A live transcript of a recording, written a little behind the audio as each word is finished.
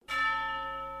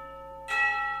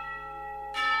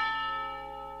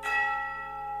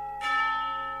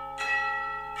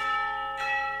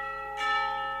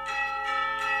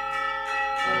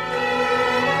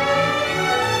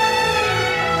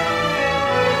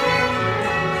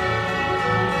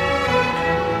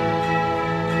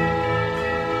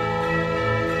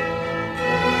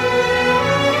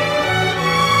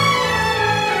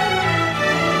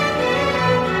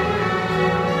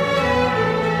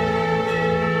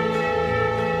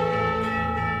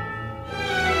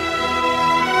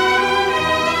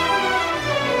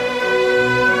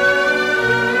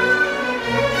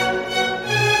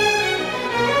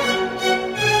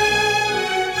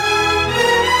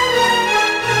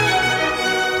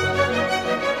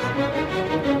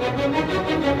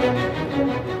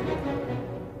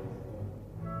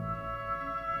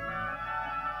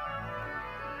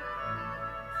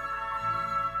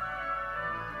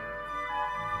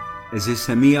Eżis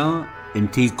semija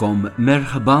intikom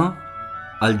merħba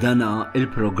għal dana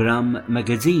il-programm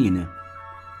Magazine.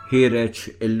 Ħireġ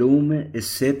illum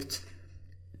is-Sibt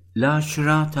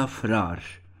l-10 ta' Frar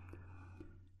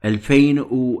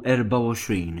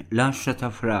 2024, l-10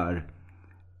 ta' Frar,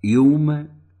 jum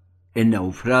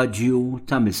in-nawfraġġju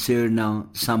ta' missierna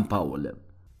San Pawl.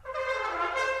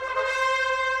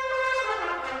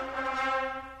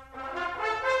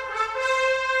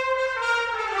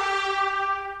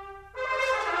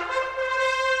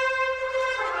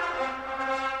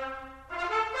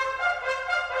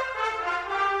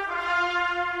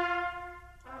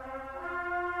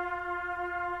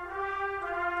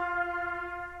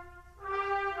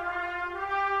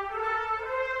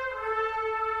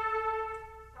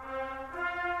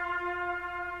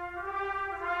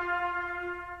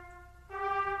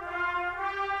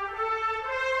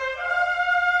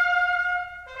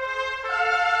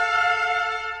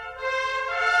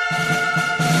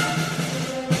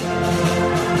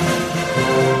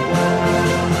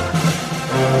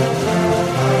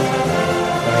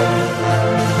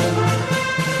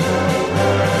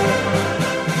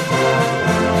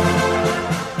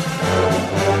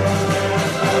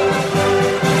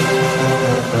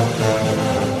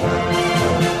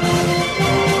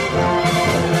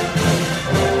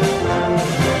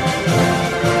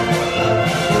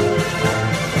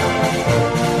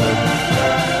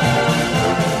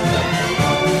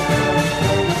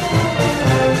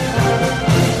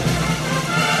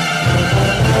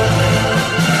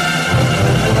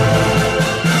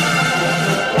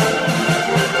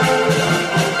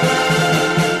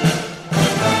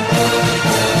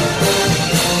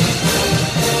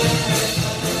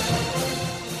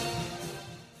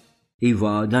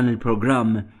 Iva, dan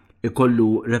il-programm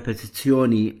ikollu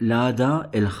repetizzjoni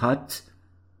l-għada il-ħadd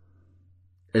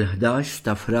il-11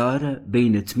 ta' Frar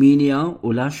bejn it-8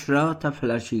 u l-10 ta'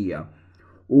 filgħaxija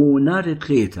u nhar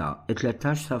it-tlieta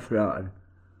it-13 ta' Frar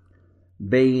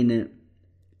bejn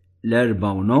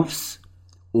l-4:30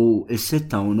 u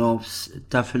s-6:30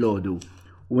 ta' filgħodu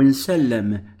u nsellem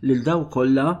lil daw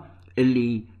kollha illi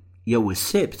jew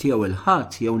is-Sibt jew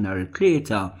il-Ħadd jew nhar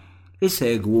it-tlieta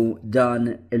isegwu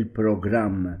dan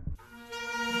il-programm.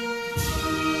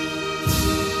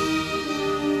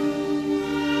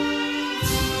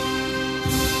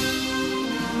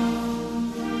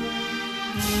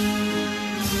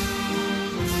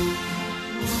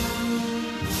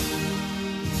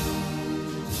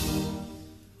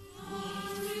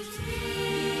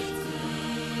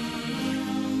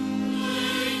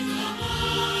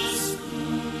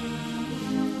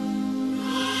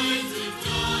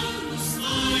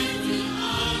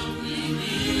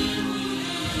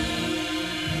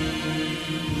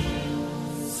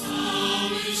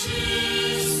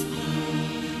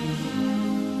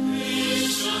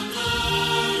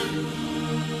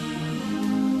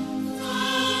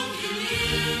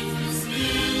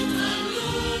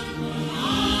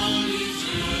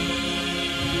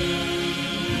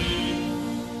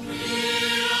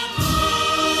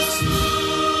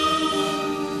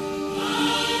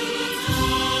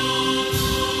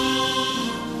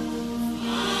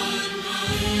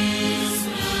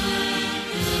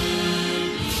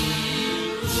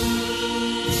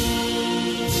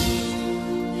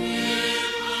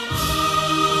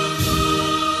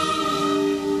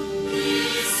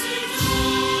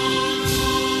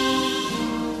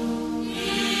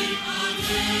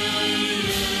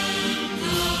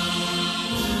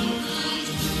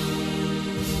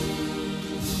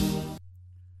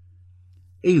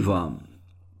 Iva,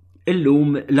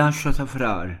 illum l-10 ta'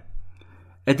 Frar,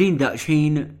 qegħdin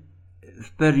daqsxejn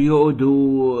f'perjodu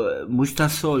mhux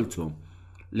tas-soltu.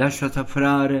 L-10 ta'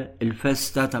 Frar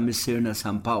il-festa ta' missierna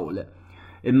San Pawl,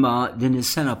 imma din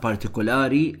is-sena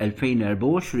partikolari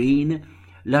 2024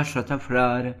 l-10 ta'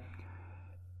 Frar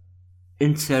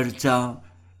inserta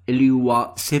li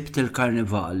huwa Sibt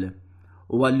il-Karnival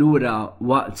u allura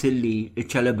waqt li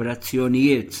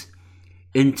ċ-ċelebrazzjonijiet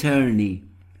interni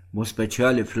mu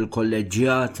speċjali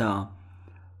fil-kolleġjata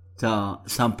ta'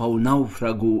 San Pawl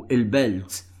Nawfragu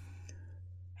il-Belt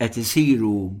qed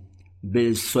isiru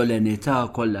bil-solenità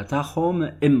kollha tagħhom,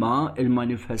 imma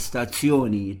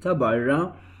il-manifestazzjoni ta' barra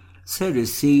ser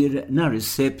issir nhar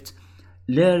is-Sibt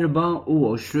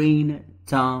l-24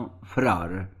 ta'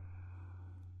 Frar.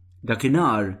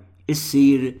 Dakinhar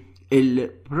issir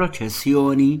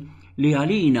il-proċessjoni li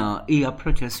għalina hija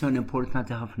proċessjoni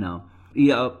importanti ħafna.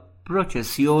 Hija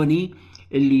proċessjoni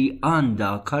li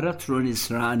għandha karattru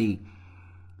nisrani.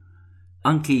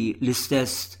 Anki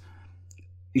l-istess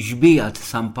ġbija ta'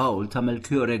 San Pawl ta'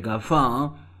 Melchiorre Gafà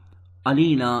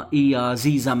għalina hija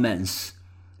għażiża mens.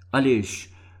 Għaliex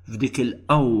f'dik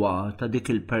il-qawwa ta' dik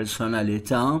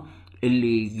il-personalità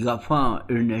illi Gafa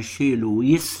irnexxielu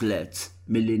jislet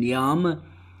mill-injam,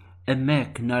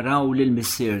 hemmhekk naraw lil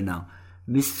missierna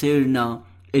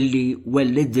illi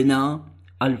wellidna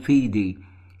għal-fidi.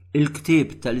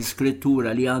 Il-ktieb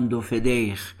tal-iskrittura li għandu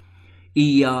fidejh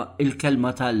hija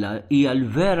il-kelma talla, hija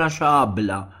l-vera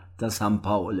xabla ta' San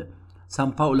Pawl.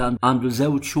 San Pawl għandu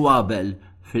żewġ xwabel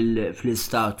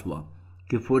fl-istatwa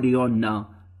kif urjonna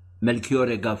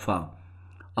Melchiore Gafa.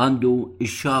 Għandu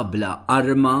ix-xabla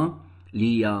arma li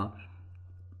hija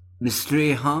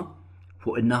mistrieħa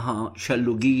fuq in-naħa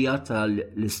xallugija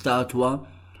tal-istatwa,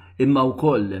 imma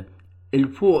wkoll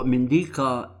il-fuq minn dika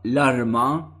l-arma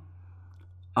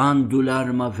għandu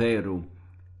l-arma veru,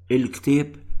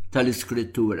 il-ktieb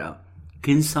tal-iskrittura.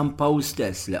 Kien San Pawl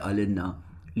stess li qalilna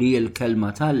li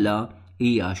l-kelma talla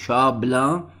hija xabla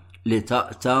li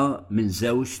taqta minn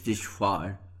żewġ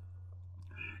tixfar.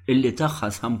 Illi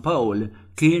tagħha San Pawl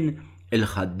kien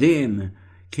il-ħaddiem,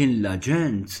 kien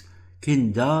l-aġent,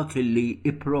 kien dak illi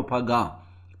ippropaga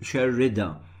xerrida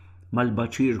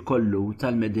mal-baċir kollu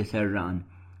tal-Mediterran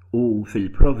u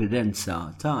fil-providenza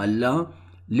ta' Alla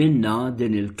l-inna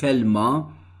din il-kelma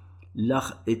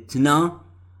laħqitna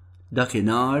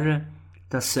dakinhar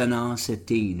tas-sena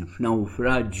 60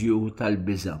 f'nawfraġġju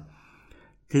tal-biża'.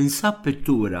 Tinsab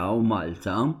pittura u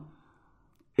Malta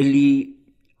illi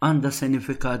għandha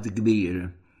sinifikat kbir.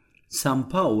 San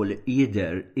Pawl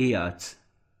jidher qiegħed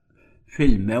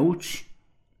fil-mewġ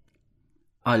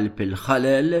qalb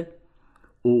il-ħalel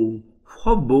u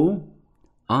f'ħobbu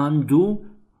għandu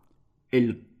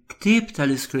il-ktieb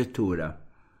tal-iskrittura.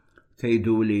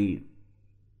 Tgħiduli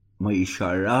ma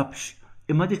jixxarrabx,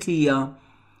 imma dik hija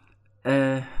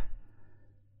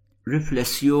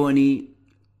riflessjoni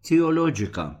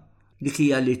teoloġika, dik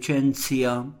hija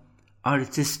liċenzja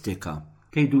artistika.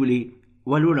 Tgħiduli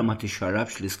u allura ma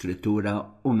tixxarrabx l-iskrittura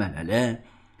u mela le,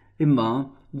 imma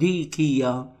dik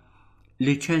hija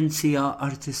liċenzja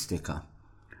artistika.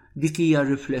 Dik hija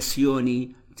riflessjoni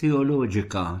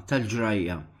teoloġika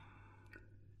tal-ġrajja.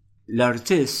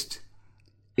 L-artist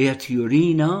qiegħed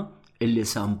jurina illi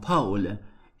San Pawl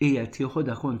qiegħed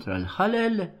jieħodha kontra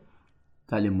l-ħalel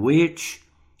tal-imwieġ,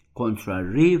 kontra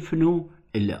r-rifnu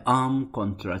illi qam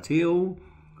kontra tiegħu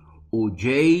u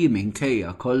ġej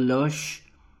minkejja kollox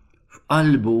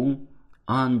f'qalbu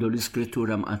għandu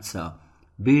l-iskrittura mqazza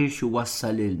biex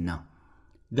iwassalilna.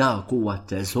 Dak huwa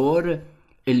t-teżor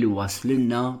illi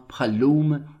waslilna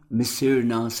bħallum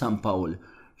missierna San Pawl,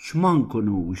 x'ma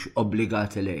nkunux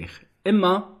obbligati lejh.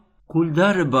 Imma kull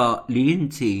darba li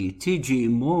inti tiġi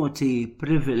moti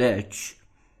privileġġ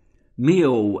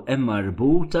miegħu hemm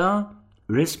marbuta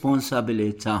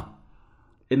responsabilità.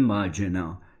 Immaġina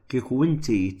kieku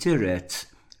inti tiret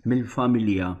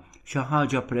mill-familja xi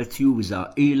ħaġa prezzjuża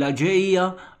ilha ġejja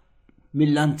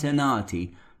mill-antenati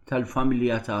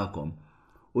tal-familja tagħkom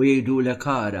u jgħidulek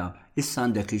ara issa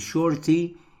għandek ix-xorti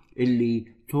illi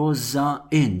tożza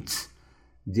int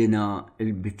dina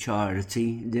il-biċċarti,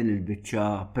 din il-biċċa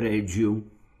preġju.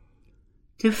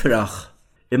 Tifraħ,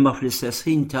 imma fl-istess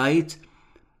ħin tajt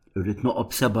irrid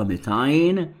noqob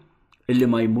 700 illi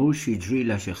ma jmurx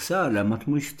jiġrila xi ħsara ma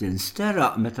tmux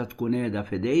tinsteraq meta tkun qiegħda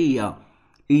f'idejja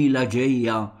ilha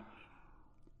ġejja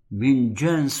minn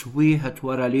ġens wieħed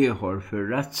wara l-ieħor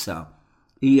fir-razza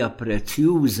hija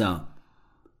prezzjuża.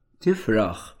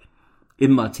 Tifraħ,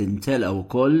 imma tintela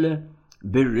wkoll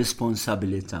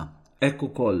bir-responsabilità. Hekk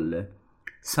ukoll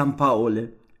San Pawl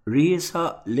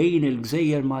riesa lejn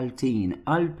il-Gżejjer Maltin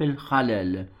qalb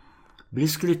il-ħalel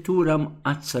bl-iskrittura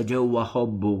mqazza ġewwa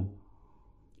ħobbu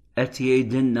qed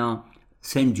jgħidilna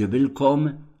se nġibilkom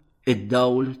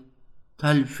id-dawl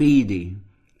tal-fidi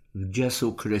f'Ġesu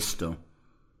Kristu.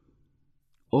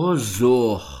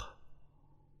 Ożżuh,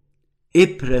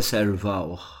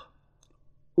 ippreservawh,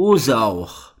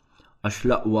 użawh għax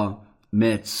l-aqwa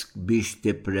mezz biex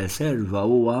tippreserva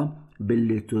huwa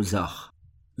billi tużah.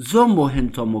 Żommuh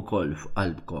intom ukoll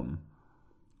f'qalbkom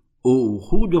u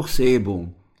ħudu ħsiebu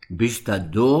biex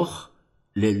tadduh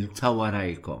lil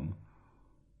tawarajkom.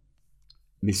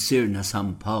 Missierna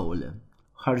San Pawl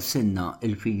ħarsinna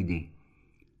il-fidi.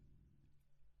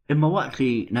 Imma waqt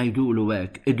li ngħidulu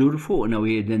hekk idur fuqna u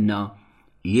jgħidilna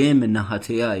jien min-naħa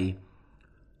tiegħi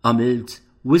għamilt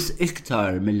wisq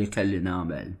iktar milli kelli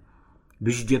nagħmel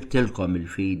biex ġibtilkom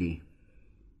il-fidi,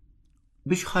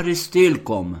 biex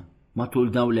ħaristilkom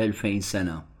matul dawn l-2000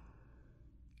 sena.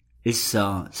 Issa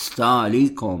sta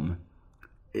għalikom,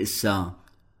 issa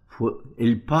fuq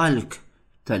il-palk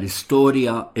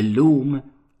tal-istorja illum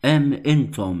hemm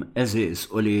intom eżis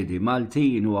uliedi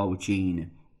Maltin u Għawċin.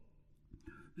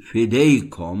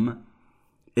 Fidejkom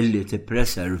illi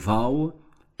tippreservaw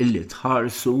illi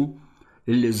tħarsu,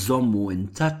 illi żommu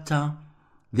intatta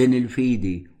din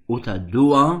il-fidi u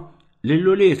tadduha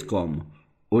lill-uliedkom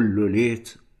u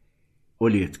l-ulied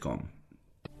uliedkom.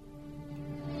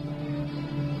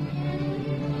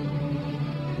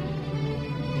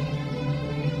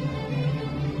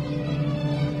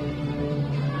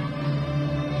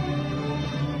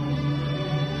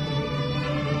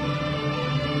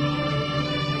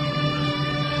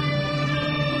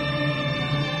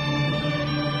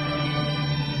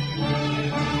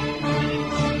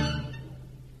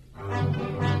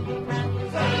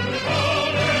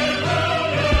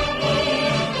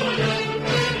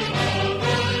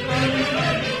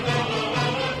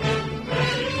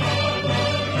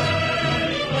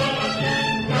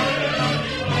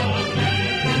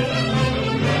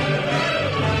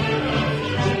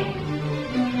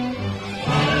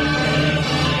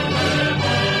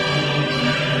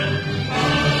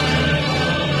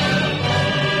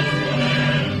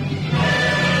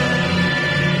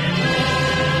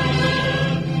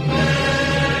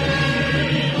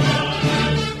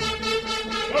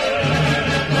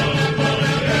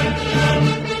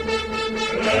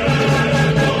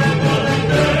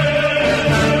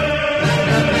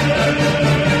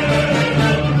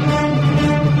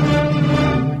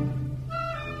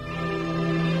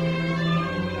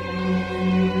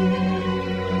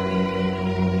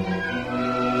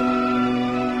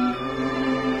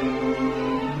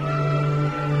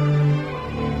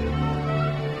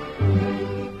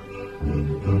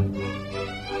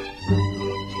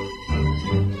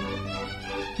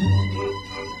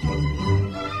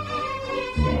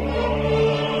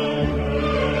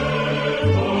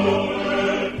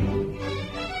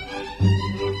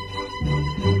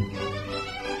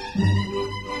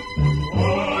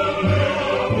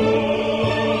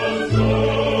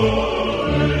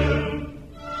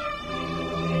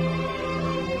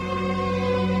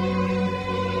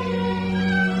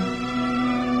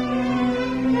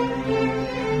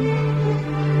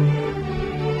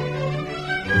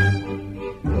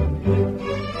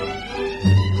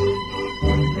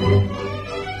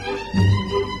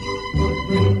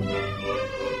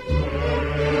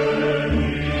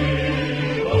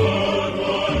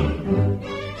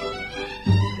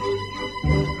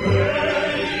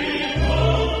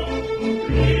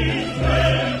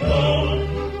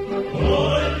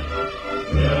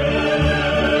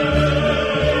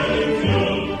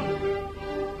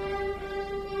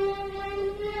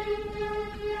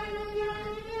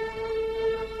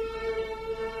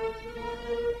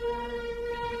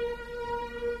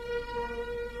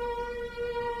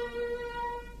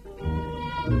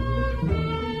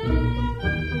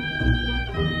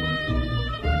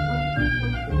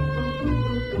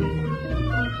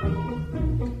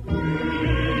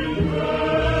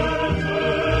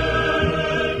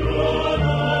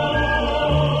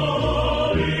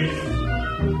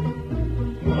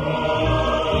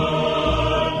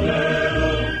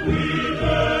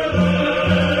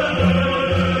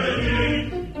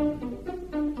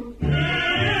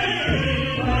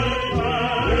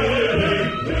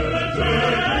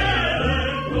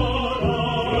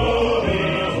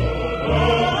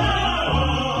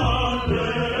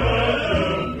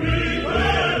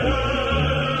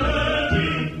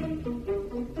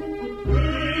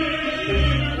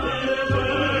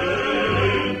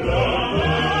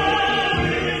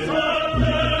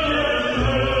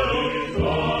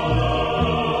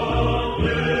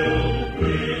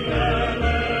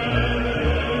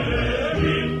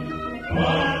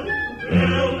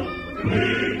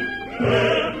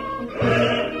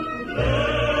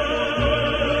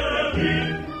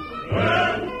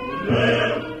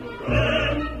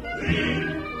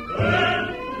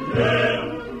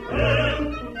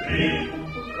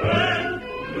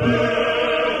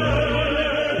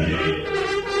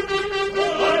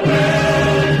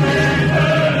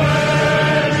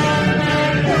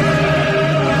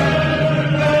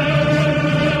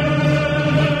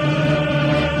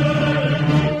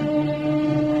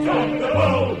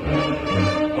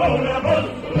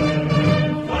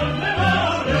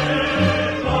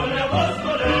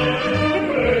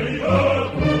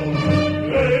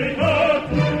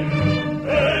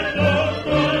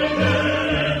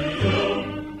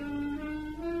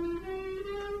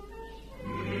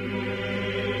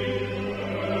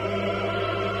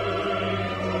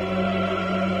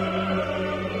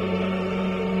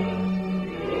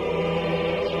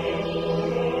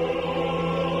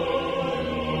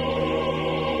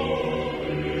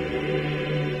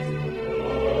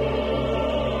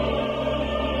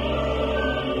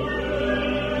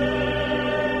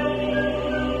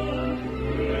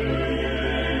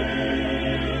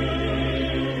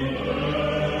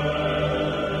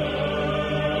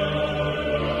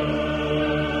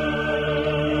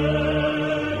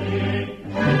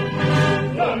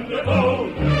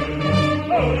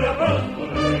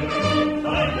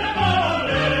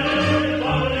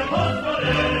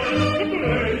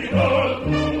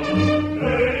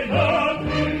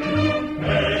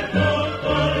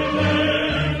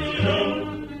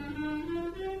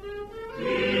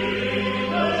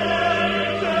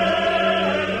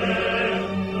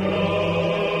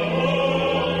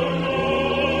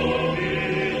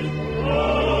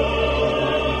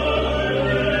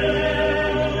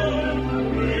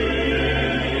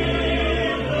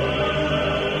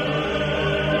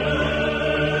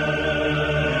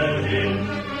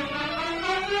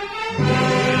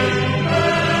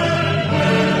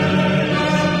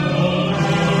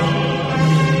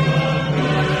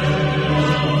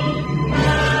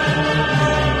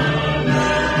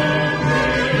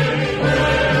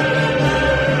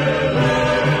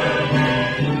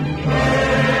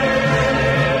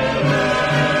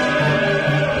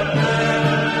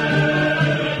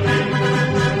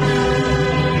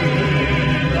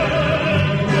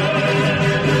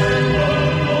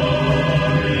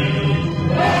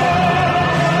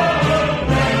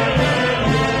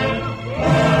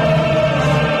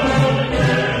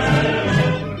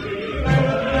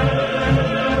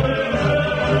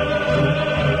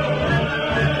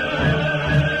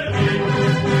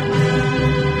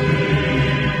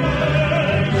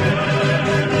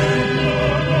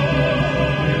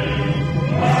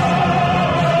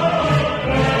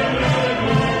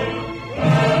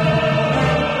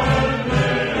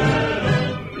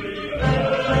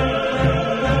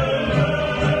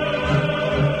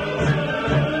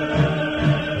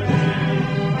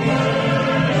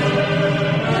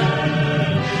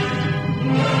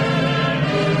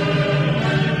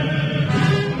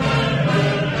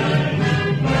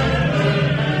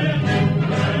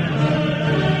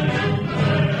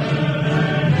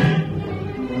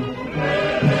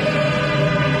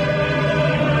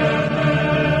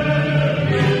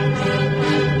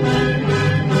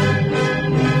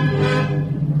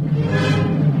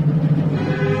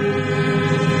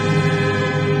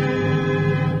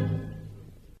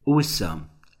 issa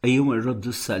ejjew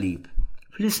irroddu s-salib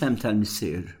fl-isem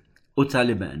tal-Missier u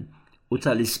tal-Iben u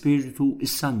tal-Ispiritu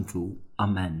s-Santu.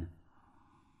 Amen.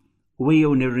 U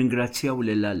ejjew nirringrazzjaw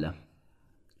lil Alla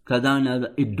ta' dan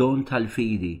id-don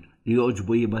tal-fidi li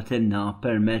joġbu jibatilna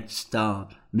permezz ta'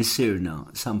 Missierna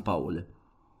San Pawl.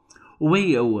 U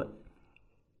ejjew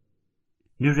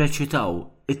nirreċitaw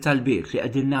it-talbiet li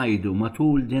qegħdin ngħidu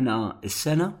matul dina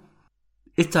s-sena,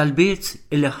 it-talbiet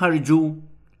li ħarġu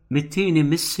mit-tieni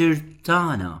missier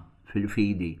tagħna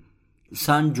fil-fidi,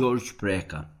 San George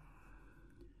Preka.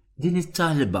 Din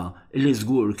it-talba li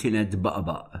żgur kienet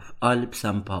baqbaq f'qalb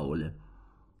San Pawl,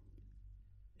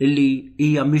 illi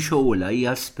hija mixogħla,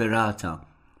 hija sperata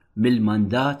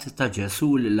mill-mandat ta'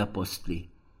 Ġesu lill-Apostli.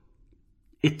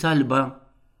 It-talba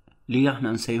li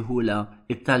aħna nsejħula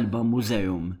it-talba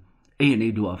mużeum, ejja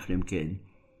ngħiduha flimkien.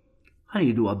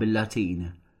 Ħanejduha bil-Latin,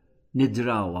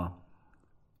 nidrawha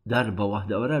darba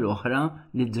waħda wara l-oħra,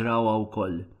 nidrawha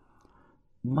wkoll.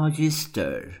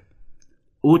 Magister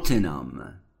utinam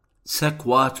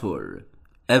sequatur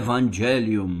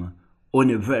evangelium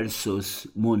universus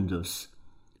mundus,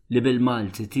 li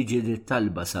bil-Malti tiġi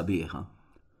dit-talba sabiħa.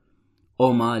 U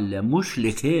mallem mhux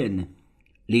li kien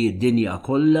li d-dinja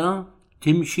kollha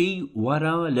timxi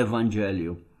wara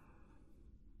l-Evanġelju.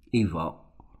 Iva,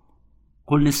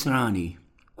 kull Nisrani,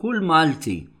 kull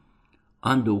Malti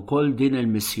għandu wkoll din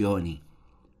il-missjoni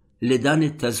li dan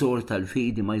it-teżor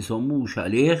tal-fidi ma jżommux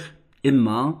għalih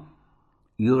imma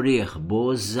jurih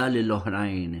bożza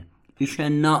lill-oħrajn,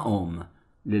 ixennaqhom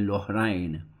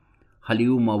lill-oħrajn ħalli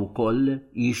huma wkoll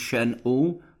jixxenqu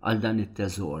għal dan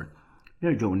it-teżor.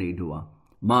 Nerġgħu ngħiduha,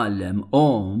 mallem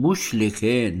mhux li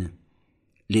kien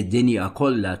li d-dinja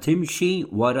kollha timxi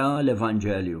wara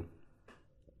l-Evanġelju.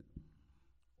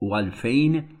 U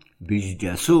għalfejn biex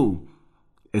Ġesu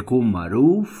ikun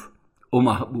magħruf u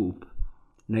maħbub.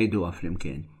 Ngħiduha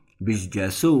flimkien. Biex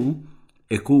Ġesu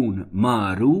ikun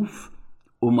magħruf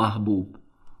u maħbub.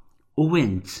 U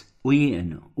int u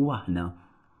jien u aħna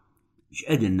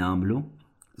x'qegħdin nagħmlu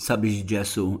sabiex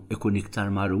Ġesu ikun iktar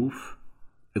magħruf,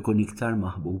 ikun iktar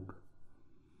maħbub?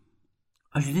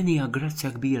 Għax din hija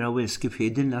grazzja kbira wis kif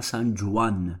jgħidilna San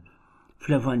Ġwan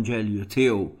fl-Evanġelju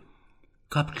tiegħu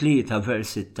kap 3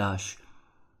 vers 16.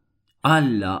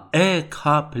 Alla hekk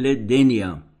ħab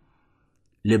lid-dinja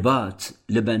li bat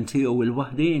l-Iben tiegħu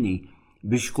il-waħdieni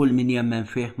biex kull min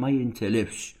jemmen fih ma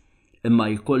jintilifx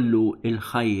imma jkollu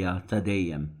il-ħajja ta'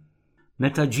 dejjem.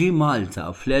 Meta ġie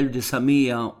Malta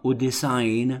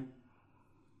fl-1990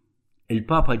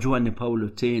 il-Papa Giovanni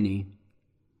Paolo II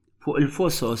fuq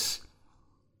il-Fosos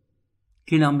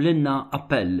kien għamlinna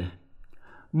appell.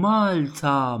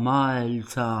 Malta,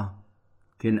 Malta,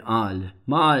 kien qal,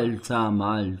 Malta,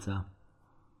 Malta.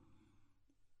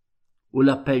 U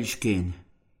l-appell x'kien?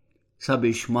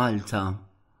 Sabiex Malta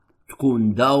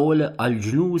tkun dawl għal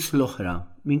ġnus l-oħra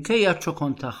minkejja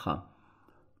ċokon tagħha.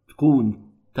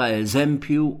 Tkun ta'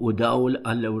 eżempju u dawl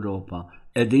għall-Ewropa.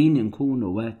 Qegħdin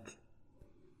inkunu hekk.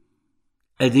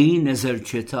 Qegħdin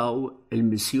eżerċitaw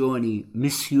il-missjoni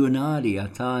missjonarja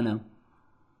tagħna.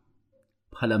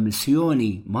 Bħala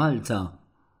missjoni Malta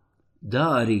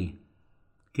dari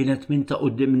kienet minn ta'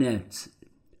 qudiemnet.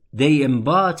 Dejjem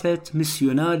batet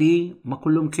missjonari ma'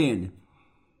 kullum kien.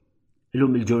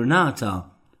 Illum il-ġurnata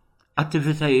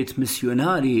attivitajiet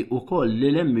missjonari wkoll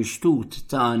li l-hemm mixtut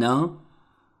tagħna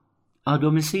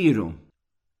għadhom isiru.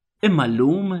 Imma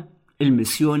llum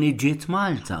il-missjoni ġiet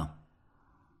Malta.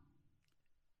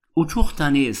 U ċuħ ta'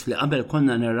 nies li qabel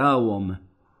konna narawhom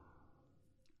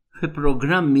fi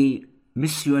programmi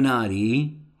missjonarji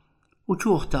u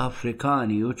ċuħ ta'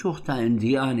 Afrikani u ċuħ ta'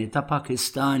 Indjani, ta'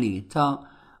 Pakistani, ta'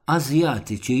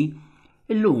 Azjatiċi,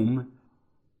 illum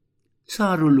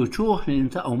saru l-ċuħ li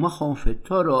nintaqgħu magħhom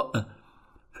fit-toroq,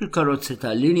 fil-karozzi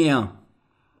tal-linja,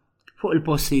 fuq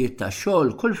il-postijiet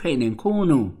tax-xogħol, kull fejn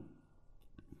inkunu.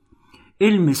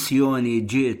 Il-missjoni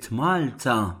ġiet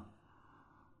Malta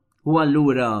u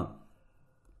allura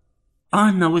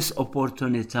għandna wisq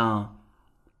opportunità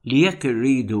li jekk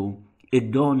irridu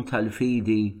id-don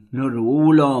tal-fidi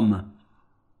nurwulhom.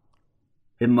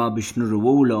 Imma biex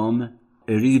nurwulhom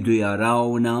irridu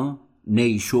jarawna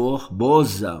ngħixuh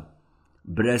bożza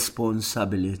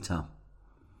b'responsabilità.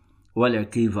 U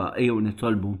għalhekk iva ejjew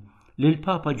nitolbu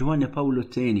lill-Papa Giovanni Paolo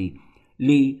II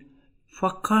li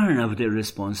fakkarna f'din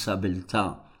responsabilità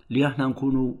li aħna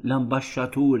nkunu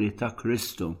l-ambaxxaturi ta'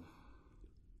 Kristu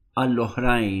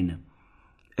għall-oħrajn.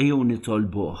 Ejjew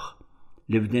nitolbuh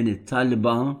li f'din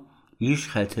it-talba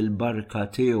jixħet il-barka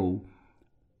tiegħu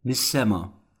mis-sema.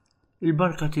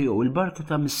 Il-barka tiegħu, il-barka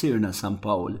ta' Missierna San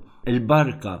Pawl,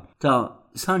 il-barka ta'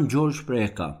 San George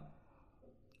Preka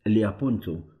li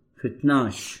appuntu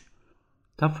fit-12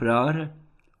 ta' frar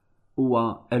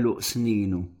huwa eluq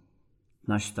sninu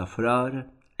 12 ta' frar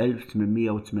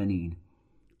 1880.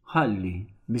 Ħalli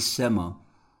mis-sema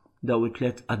daw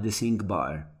it-tlet qaddisin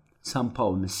kbar, San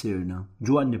Pawl Missirna,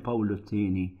 Ġwanni Pawlu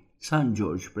II, San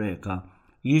George Breka,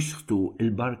 jixħtu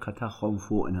il-barka tagħhom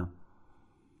fuqna.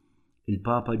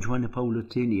 Il-Papa Ġwanni Pawlu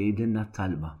II jgħidilna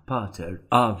talba, Pater,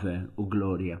 Ave u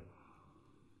Gloria.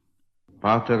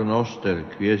 Pater noster,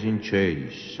 qui es in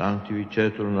celis,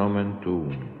 sanctificetur nomen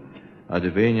tuum,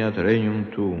 adveniat regnum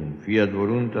tuum, fiat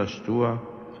voluntas tua,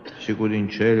 sicut in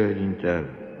cielo ed in terra.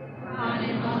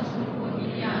 Pane nostro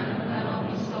quotidiano da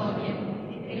nobis hodie,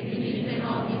 et dimitte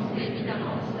nobis debita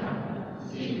nostra,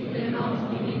 sicut et nos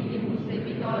dimittimus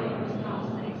debitoribus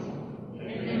nostris,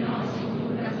 et de nos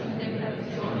inducas in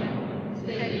tentationem,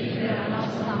 sed libera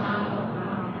nos a malo.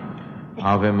 Amen.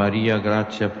 Ave Maria,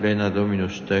 gratia plena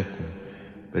Dominus tecum,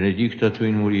 benedicta tu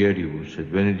in mulieribus, et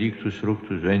benedictus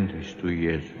fructus ventris tui,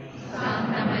 Iesus.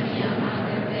 Santa Maria,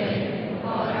 Mater Dei,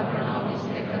 ora pro nobis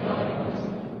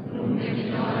peccatoribus, nunc et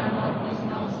in hora mortis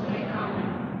nostre.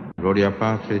 Amen. Gloria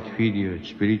Patri et Filio et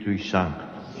Spiritui Sancto.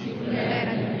 Sicut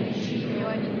erat in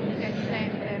principio et nunc et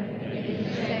semper, et in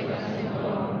saecula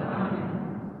saeculorum.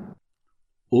 Amen.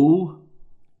 U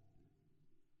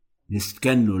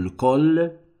nistkennu l-koll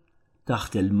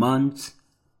taħt il-mant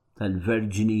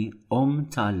tal-Verġini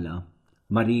Alla,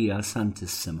 Marija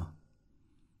Santissima.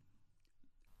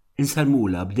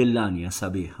 Insalmula b'dillanja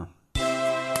sabiħa.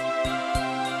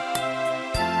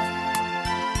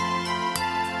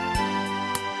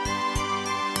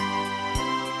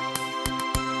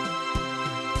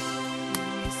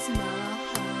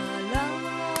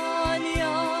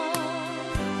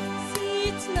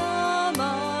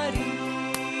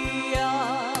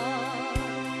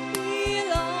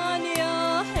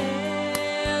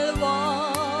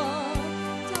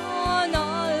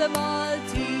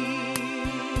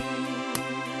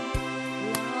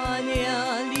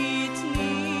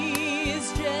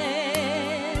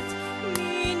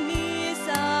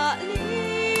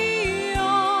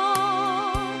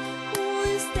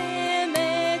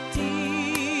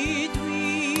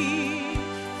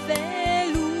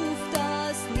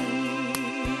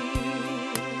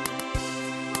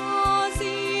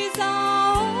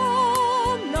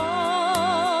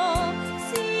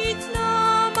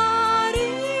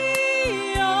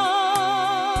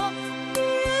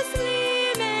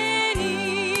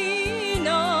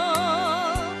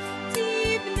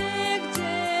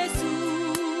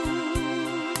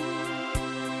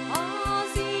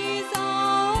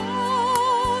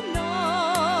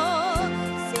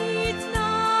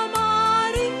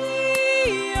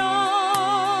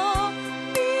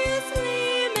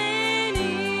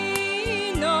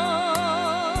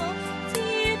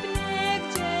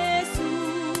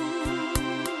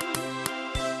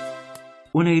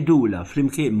 U ngħidula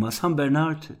flimkien ma' San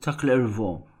Bernard ta'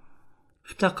 Clairvaux.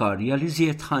 Ftakar li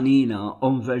żied ħanina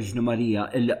Verġni Marija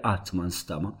illi qatt ma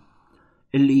nstama,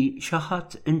 illi xi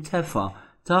ħadd intefa'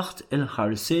 taħt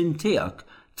il-ħarsien tiegħek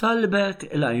talbek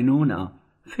il-għajnuna,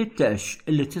 fittex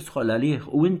illi tidħol għalih u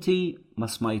inti ma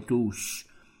smajtux.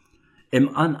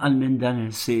 Imqanqal minn dan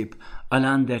il-ħsieb għal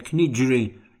għandek niġri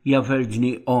ja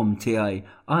Verġni tiegħi,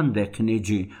 għandek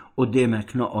niġi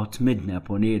quddiemek noqgħod midneb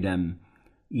u niedem.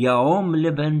 Ja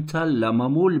li bentalla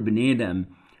mamul bniedem,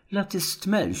 la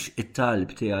tistmelx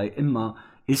it-talb tiegħi imma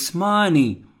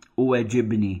ismani u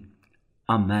weġibni.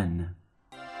 Amen.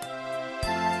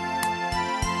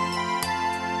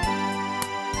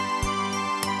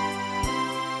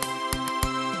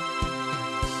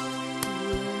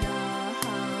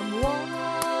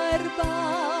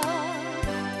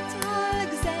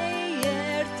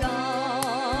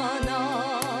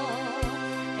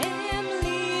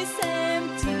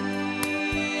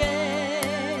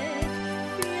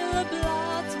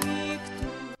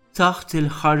 Taħt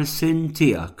il-ħarsin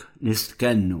tiegħek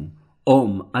nistkennu,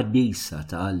 qaddisa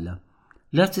ta' Alla.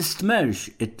 La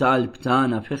tistmerx it-talb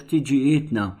tagħna fi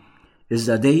ħtiġijietna,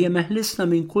 iżda dejjem eħlisna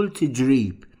minn kull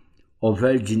tiġrib, o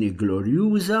Verġini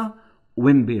glorjuża u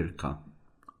imbirka.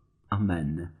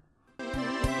 Amen.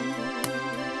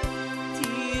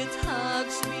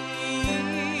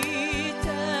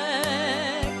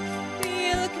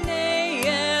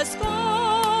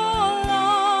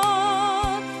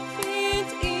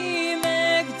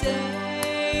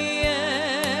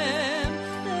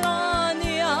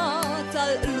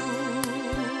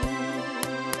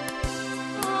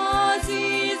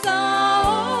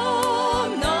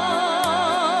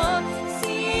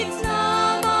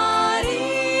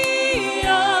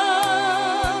 Maria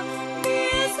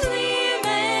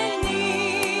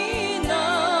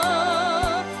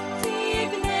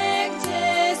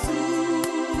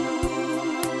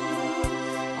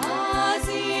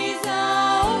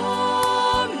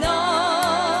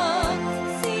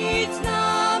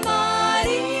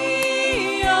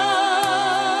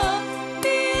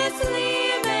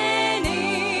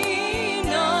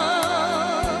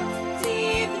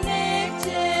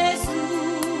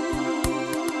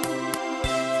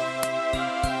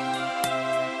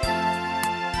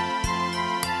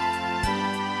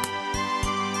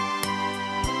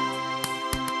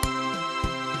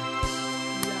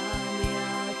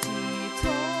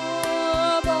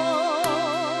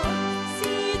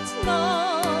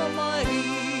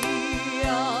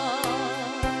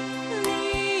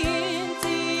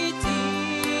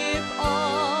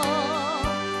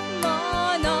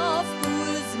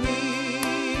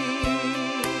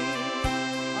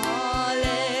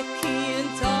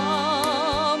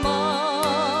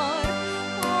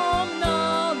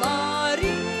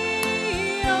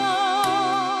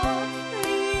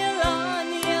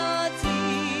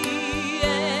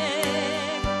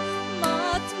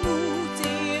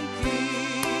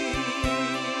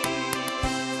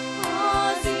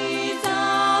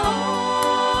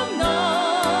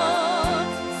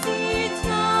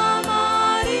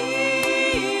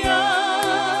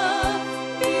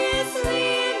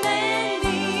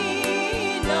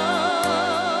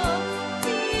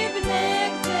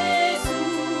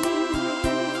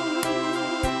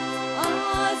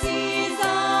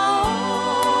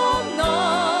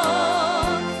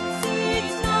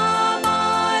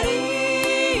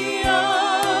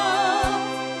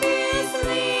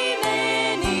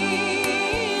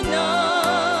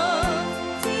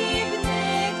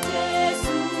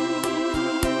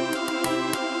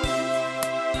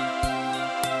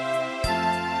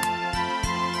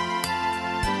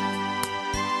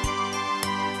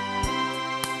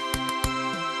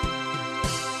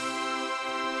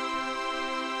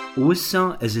U issa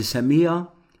eżis semija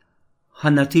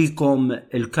ħannatikom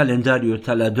il-kalendarju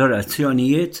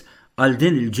tal-adorazzjonijiet għal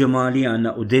din il-ġimgħa li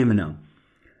għandna qudiemna.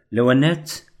 L-ewwel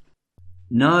nett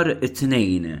nhar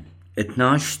it-tnejn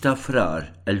 12 ta' Frar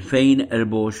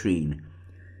 2024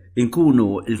 inkunu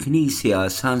l-Knisja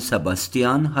San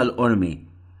Sebastian ħal-Qormi.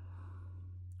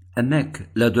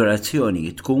 Hemmhekk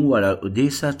l-adorazzjoni tkun wara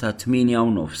l-qudisa ta'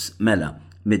 8:30 mela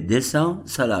mid-9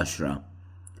 sal-10.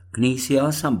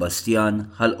 Knisja San Sebastian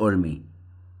ħal-Qormi.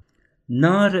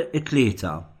 Nhar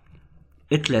it-tlieta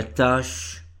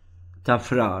 13 ta'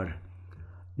 Frar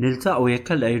niltaqgħu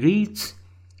jekk Alla jrid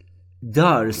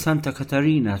dar Santa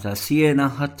Katarina ta' Siena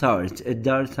ħattart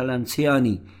id-dar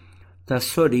tal-anzjani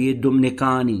tas-Sorijiet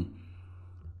Dominikani.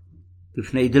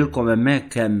 Kif ngħidilkom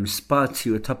hemmhekk hemm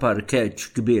spazju ta' parkeġġ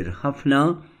kbir ħafna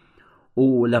u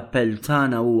l-appell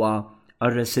tagħna huwa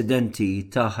għar-residenti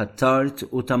ta' ħattart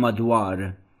u ta'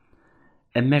 madwar.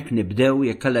 Hemmhekk nibdew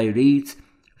jekk Alla jrid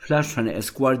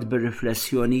fl-10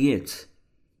 bir-riflessjonijiet.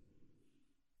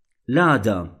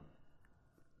 L-għada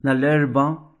nall-erba'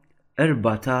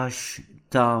 14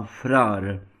 ta'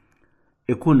 Frar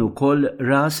ikun ukoll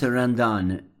ras ir-Randan,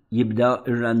 jibda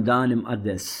ir-Randan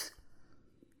imqaddes.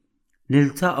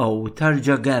 Niltaqgħu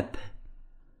tarġa gap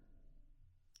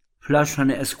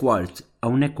fl-10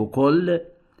 hawnhekk ukoll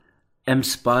hemm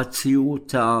spazju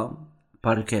ta'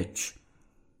 parkeġġ.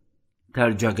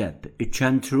 Tarġa gap,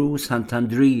 iċ-ċentru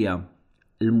Sant'Andrija,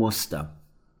 il-Mosta.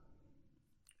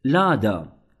 L-għada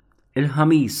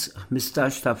il-ħamis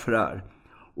 15 ta' Frar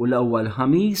u l-ewwel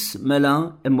ħamis mela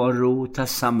immorru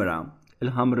tas-Samra,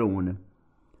 il-Ħamrun.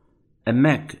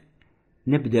 Hemmhekk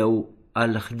nibdew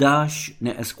għal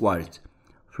 11:15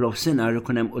 fl-ofsinhar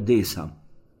ikun hemm qudisa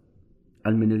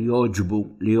għal min jogħġbu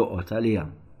li joqgħod għaliha.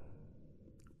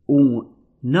 U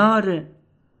nhar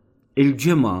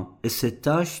il-ġimgħa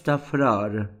is-16 ta'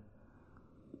 Frar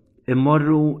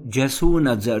immorru Ġesu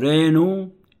Nażarenu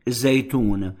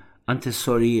iż-Żejtun għand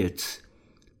is-Sorijiet.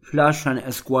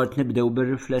 Fl-10:15 nibdew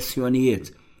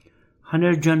bir-riflessjonijiet.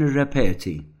 Ħanerġa'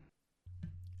 nirrepeti.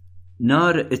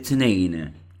 Nhar it-tnejn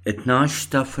 12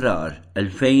 ta' Frar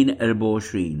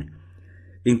 2024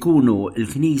 inkunu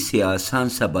l-Knisja San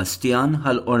Sebastian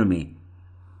ħal-Qormi.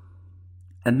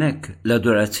 Hemmhekk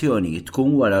l-adorazzjoni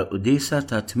tkun wara l-qudisa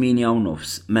ta'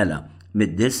 8:30 mela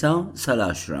mid-9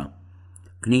 sal-10.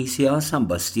 Knisja San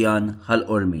Sebastian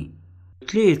ħal-Qormi.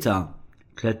 Tlieta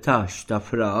 13 ta'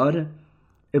 Frar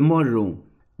immorru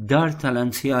dar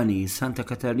tal-anzjani Santa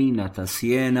Katarina ta'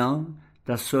 Siena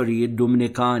tas-Sorijiet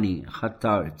Dominikani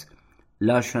ħattart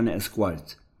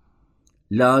l-10:15.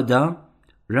 L-għada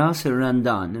ras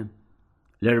ir-Randan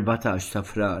l-14 ta'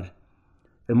 Frar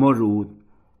imorru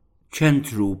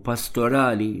ċentru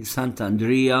pastorali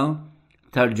Sant'Andrija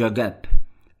tarġa gap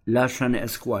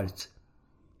l-10:15.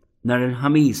 Nhar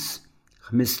il-ħamis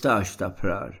 15 ta'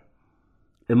 Frar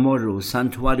immorru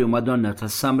Santwarju Madonna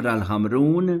tas-Samra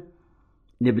l-Ħamrun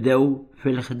nibdew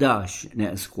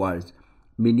fil-11:15.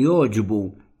 Min jogħġbu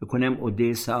ikun hemm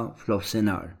qudisa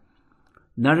fl-ofsinhar.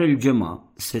 Nhar il-ġimgħa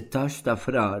 16 ta'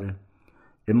 Frar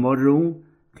immorru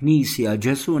Knisja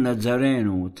Ġesu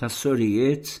Nażarenu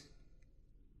tas-Sorijiet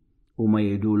u ma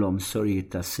jgħidulhom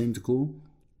Sorijiet tas-Sindku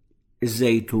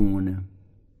iż-Żejtun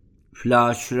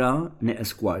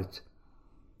fl-10:15.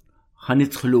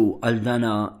 Ħanidħlu għal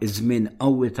dana iż-żmien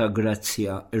qawwi ta'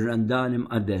 grazzja ir-Randan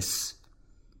imqaddes.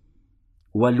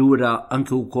 U allura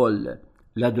anke wkoll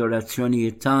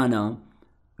l-adorazzjonijiet tagħna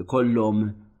ikollhom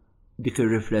dik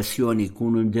ir-riflessjoni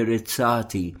jkunu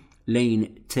indirizzati lejn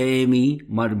temi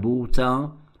marbuta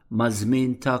ma'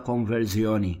 żmien ta'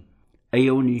 konverżjoni.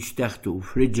 Ejjew nixteħtu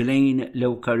f'riġlejn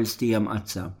l-Ewkaristija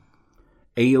mqazza.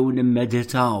 Ejjew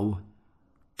nimmeditaw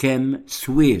kemm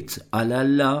swiet għal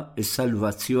Alla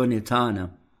is-salvazzjoni tagħna.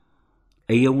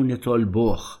 Ejjew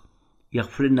nitolbuh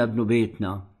jaħfrilna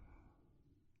dnubietna,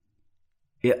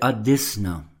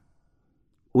 iqaddisna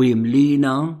u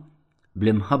jimlina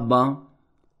bl-imħabba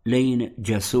lejn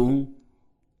Ġesu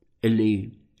illi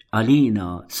għalina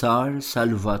sar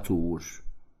Salvatur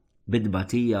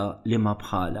bid-batija li ma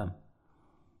bħala.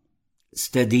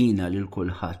 Stedina lil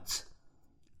kulħadd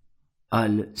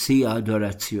għal sija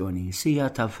adorazzjoni, sija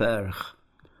ta' ferħ,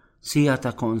 sija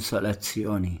ta'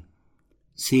 konsolazzjoni,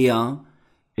 sija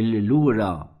illi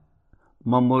lura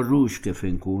ma morrux kif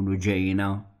inkunu ġejna.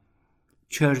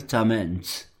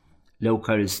 Ċertament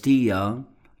l-Ewkaristija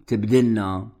tibdilna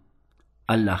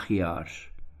għall-aħjar.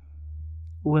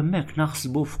 U hemmhekk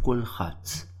naħsbu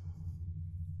f'kulħadd,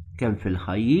 kemm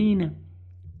fil-ħajjin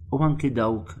u anki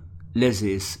dawk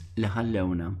l-eżis li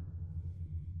ħallewna.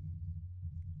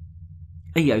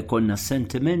 Ejja jkollna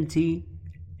sentimenti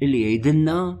li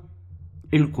jgħidilna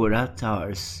il-kurat ta'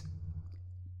 ars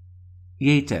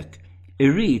jgħidlek,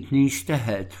 irrid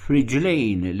nixteħed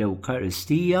f'riġlejn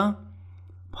l-Ewkaristija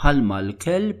bħalma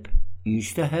l-kelb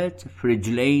jixteħed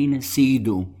f'riġlejn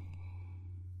sidu.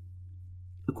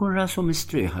 Ikun rasu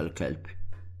mistrieħ għall-kelb.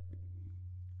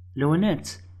 L-ewwel nett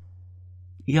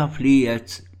jaf li qiegħed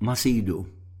ma' sidu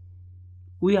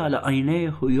u jagħlaq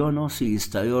għajnejh u jonos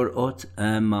jista' jorqod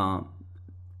ma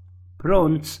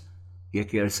pront jekk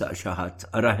jersaq xi ħadd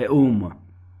ara ħequm.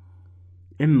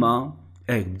 Imma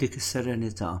hekk b'dik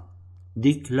is-serenità,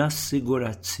 dik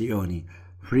l-assigurazzjoni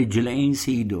f'riġlejn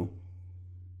sidu.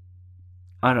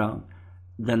 Ara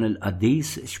dan il-qaddis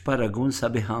x'paragun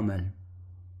sabiħ għamel.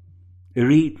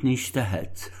 Irrid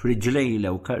nixteħed f'riġlejn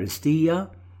l-Ewkaristija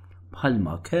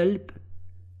bħalma kelb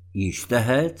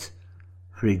jixteħed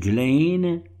f'riġlejn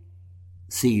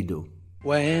sidu.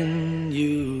 When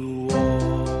you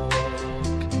walk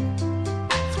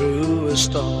through a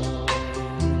storm,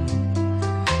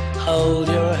 hold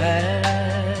your head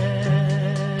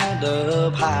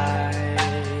up high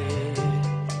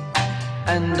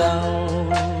and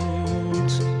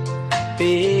don't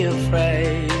be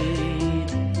afraid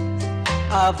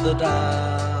of the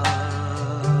dark.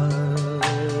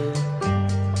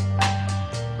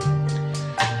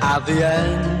 At the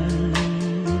end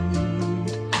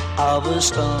of a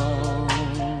storm,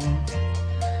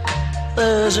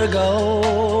 there's a golden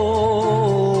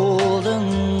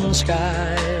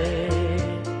sky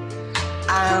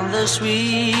and the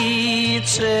sweet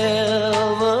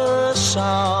silver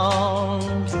song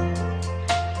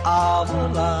of the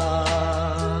lark.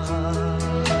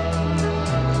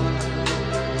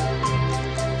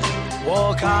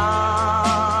 Walk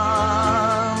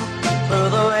on through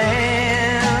the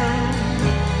wind,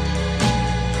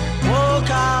 walk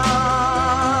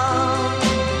on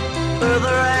through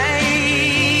the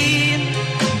rain,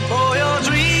 for your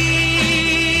dreams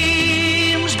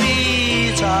be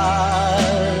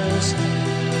tossed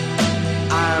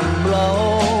and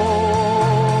blown.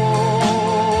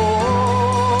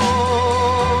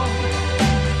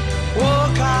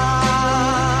 Walk on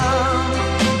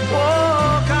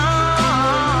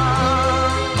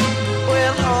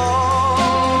with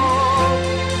hope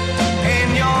in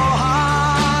your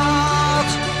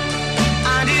heart,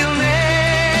 and you'll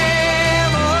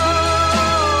never walk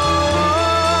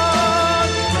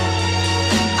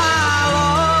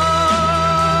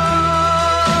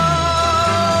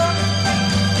alone.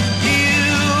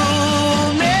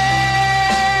 You'll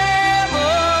never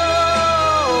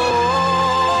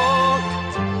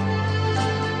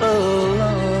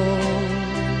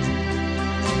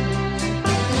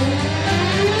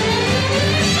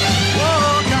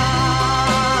walk alone.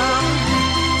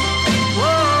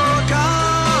 Walk on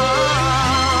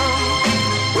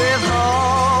with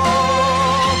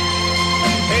hope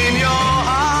in your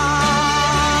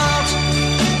heart,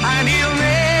 and you'll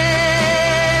never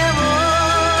walk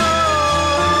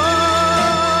alone.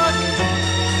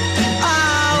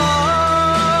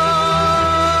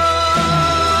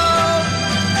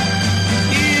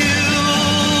 You'll never walk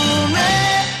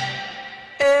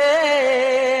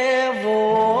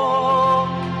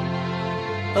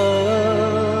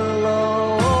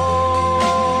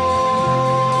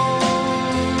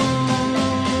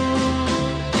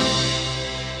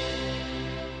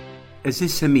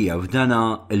Eżis semija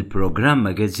f'dana il-programm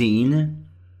magazin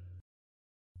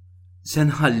se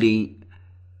nħalli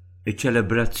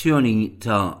iċ-ċelebrazzjoni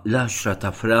ta' l-10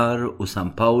 ta' Frar u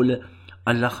San Pawl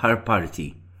għall-aħħar parti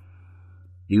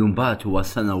li mbagħad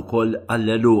wassana wkoll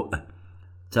għall-għeluq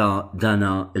ta'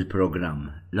 dana il-programm,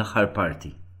 l-aħħar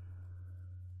parti.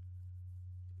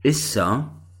 Issa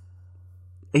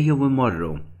ejjew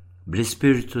immorru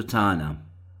bl-ispirtu tagħna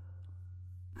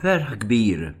ferħ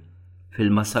kbir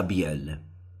fil-Masabjell,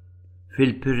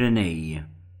 fil-Pirinej,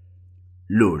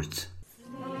 Lourdes.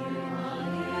 Amen.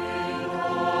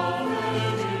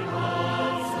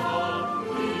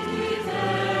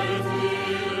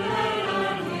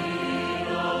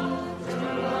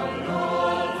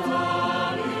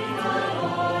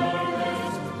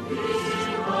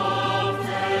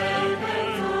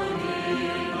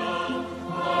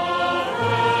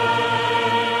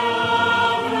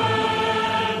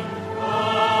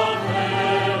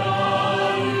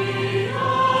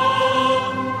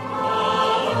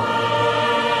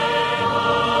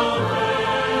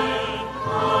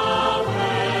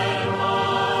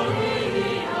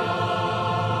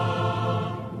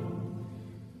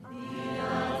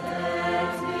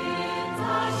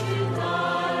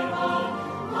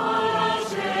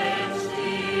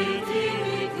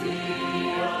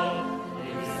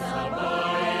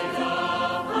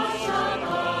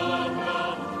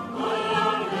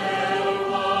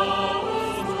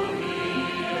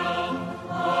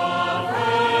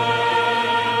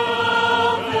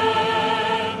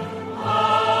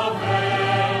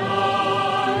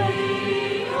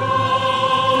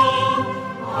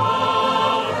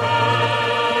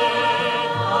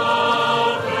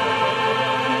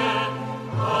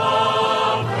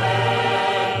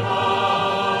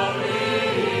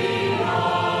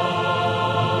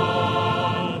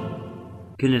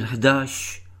 Kien il-11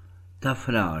 ta'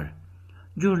 frar,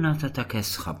 ġurnata ta'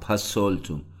 kesħa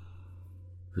bħas-soltu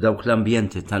f'dawk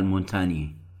l-ambjenti tal-muntanji.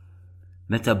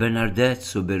 Meta Bernadette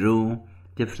Soubirous,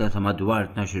 tifla ta'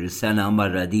 madwar 12 sena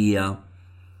marradija,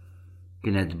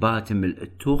 kienet bati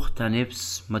mill-qtuħ ta' nifs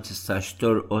ma tistax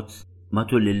torqod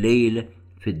matul il-lejl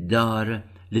fid-dar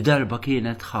li darba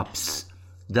kienet ħabs,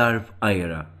 dar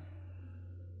f'qajra.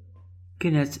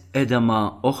 Kienet qiegħda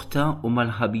ma' oħta u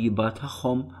mal-ħabiba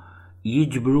tagħhom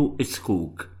jiġbru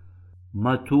iskuk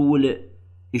matul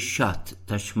ix-xatt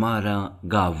ta' xmara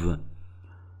Gav.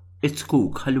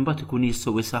 Iskuk ħalli mbagħad ikun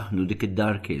jistgħu isaħħnu dik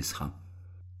id-dar kiesħa.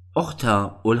 Oħta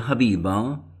u l-ħabiba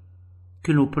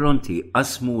kienu pronti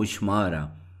qasmu x-xmara.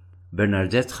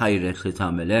 Bernadette ħajret li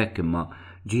tagħmel hekk imma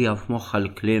ġija f'moħħha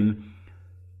l-kliem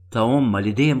ta' omma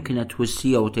li dejjem kienet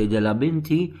twissija u tgħidilha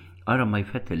binti ara ma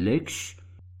jfetillekx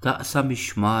taqsam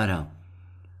ix-xmara.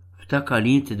 Ftakar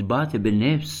li inti tbati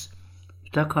bin-nifs,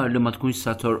 ftakar li ma tkunx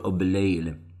sa torqod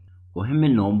bil-lejl. U ħin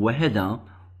minnhom weħeda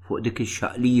fuq dik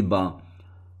ix-xaqliba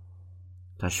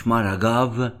ta' xmara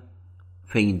Gav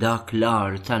fejn dak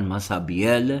l-ar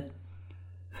tal-Masabjel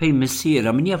fejn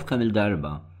missiera min jaf kemm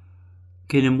il-darba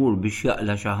kien imur biex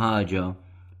jaqla xi ħaġa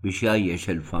biex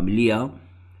jgħajjex il-familja,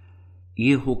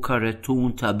 jieħu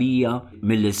karrettun tabija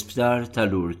mill-isptar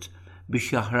tal-Urt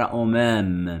biex jaħraqhom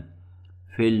hemm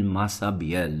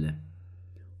fil-Masabjel.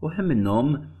 U ħin minnhom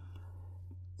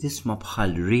tisma'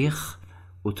 bħal riħ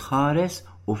u tħares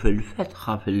u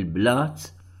fil-fetħa fil-blat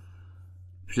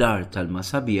fl-art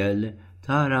tal-Masabjel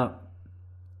tara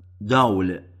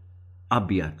dawl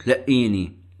abjad leqqini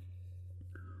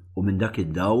u minn dak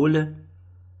id-dawl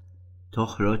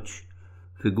toħroġ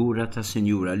figura ta'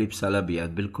 sinjura libsa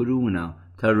l-abjad bil-kuruna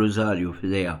tar-rużarju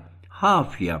f'idejha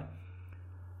ħafja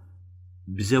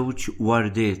b'żewġ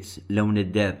wardiet lewn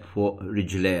id-deb fuq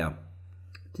riġlejha.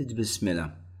 Titbismilha.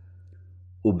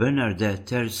 U Bernadette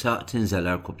tersaq tinżel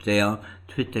għall-kubtejha,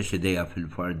 tfittex idejha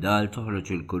fil-fardal,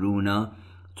 toħroġ il-kuruna,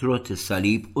 trot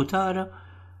is-salib u tara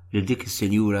li dik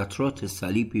is-sinjura trot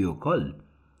is-salib hi wkoll.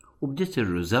 U bdiet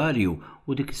ir-rużarju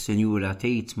u dik is-sinjura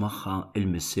tgħid magħha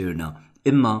il-missierna.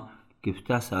 Imma kif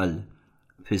tasal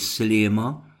fis-sliema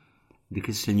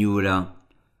dik is-sinjura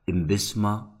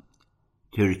imbisma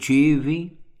tirċievi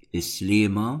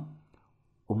is-sliema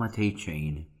u ma tgħid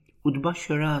xejn. U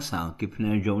tbaxxi rasa kif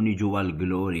nerġgħu niġu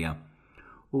għall-glorja.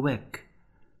 U hekk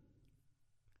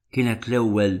kienet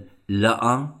l-ewwel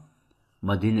laqa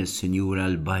ma' din is-sinjura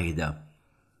l-bajda.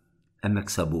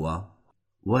 Hemmhekk sabuha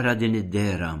wara din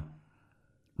id-dera.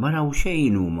 Ma raw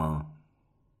xejn huma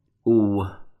u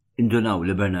indunaw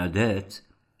li Bernadette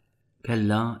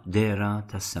kellha dera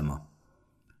tas-sema.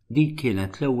 Dik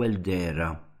kienet l-ewwel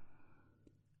dera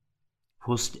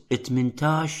fost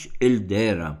 18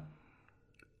 il-dera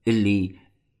illi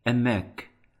hemmhekk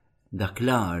dak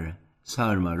l-ar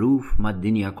sar magħruf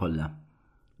mad-dinja kollha.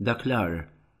 Dak l-ar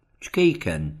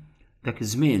ċkejken, dak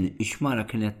iż-żmien ix-xmara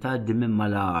kienet tgħaddi minn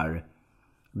mal-ar.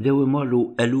 Bdew imorru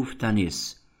eluf ta' nies.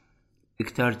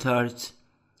 Iktar tard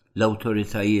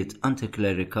l-awtoritajiet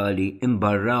antiklerikali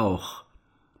imbarrawh.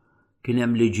 Kien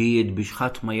hemm liġijiet biex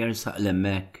ħadd ma jersaq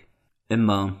l-hemmhekk.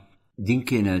 Imma din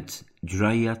kienet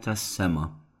ġrajja tas-sema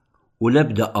u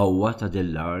l-ebda qawwa ta' din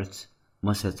l-art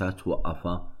ma seta'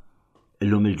 twaqqafha.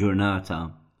 Illum il-ġurnata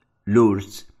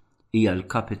l-Urt hija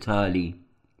l-kapitali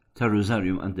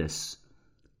tar-Rużarju Mqaddess.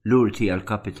 L-Urt hija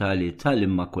l-kapitali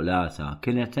tal-Immakulata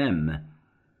kienet hemm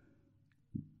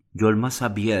ġol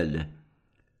Masabjel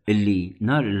illi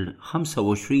nhar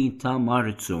il-25 ta'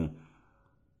 Marzu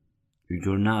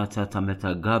il-ġurnata ta'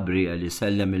 meta Gabriel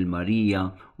isellem il-Marija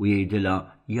u jgħidilha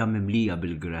hija mimlija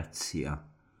bil-grazzja.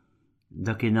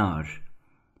 Dakinhar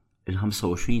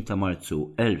il-25 ta' Marzu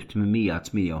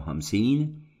 1858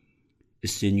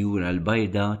 is-Sinjura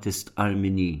l-Bajda tistqar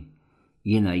minni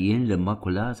jiena jien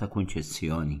l-Immakulata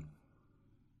Konċezzjoni.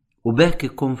 U bekk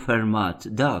ikkonfermat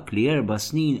dak li 4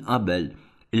 snin qabel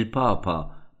il-Papa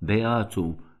Beatu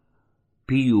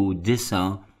Piju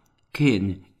IX kien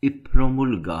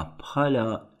ippromulga bħala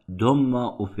domma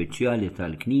uffiċjali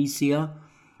tal-Knisja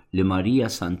li Marija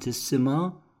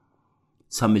Santissima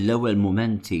sa mill-ewwel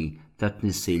mumenti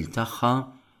tat-tnissil tagħha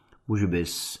mhux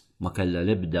biss ma kellha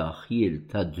l-ebda ħiel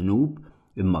ta' dnub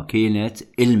imma kienet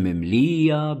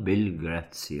il-mimlija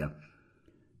bil-grazzja.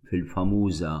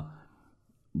 Fil-famuża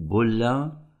bulla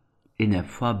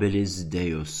Ineffabilis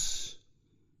Deus.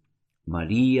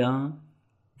 Marija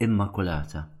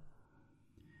Immakulata.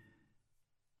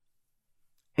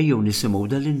 Ejjew nisimgħu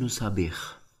dal-innu sabiħ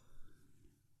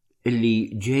illi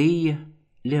ġej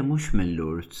le mhux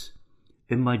mill-Urt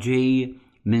imma ġej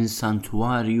minn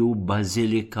santwarju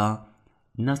Bażilika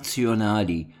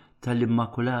Nazzjonali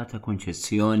tal-Immakulata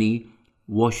Konċezzjoni,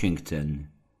 Washington.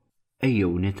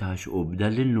 Ejjew nitaxqu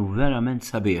b'dan l-innu verament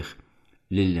sabiħ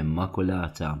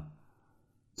lill-Immakulata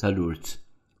tal-Urt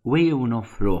u ejjew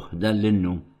nofruh dan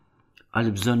l-innu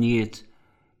għal bżonnijiet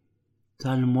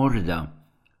tal-morda,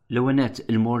 l-ewwel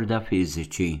il-morda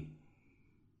fiżiċi,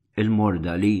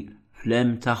 il-morda li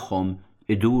fl-hemm tagħhom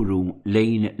iduru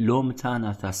lejn l-Om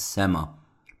tagħna tas-sema,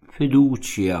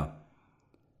 fiduċja,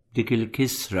 dik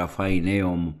il-kisra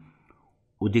f'għajnejhom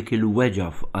u dik il-weġa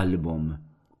f'qalbhom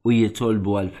u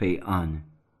jitolbu għal fejqan.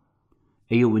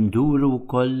 Ejjew induru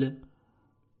wkoll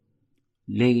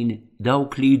lejn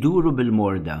dawk li jduru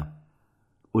bil-morda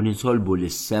u nitolbu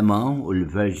lis-sema u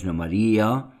l-Verġna Marija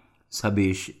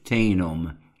sabiex tgħinhom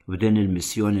f'din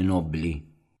il-missjoni nobbli.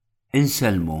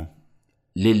 Insellmu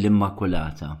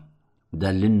lill-Immakulata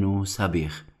dan l-innu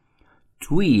sabiħ.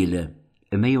 Twil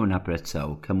imejju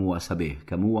napprezzaw kemm huwa sabiħ,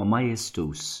 kemm huwa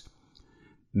majestus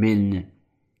minn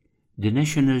The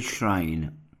National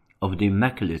Shrine of the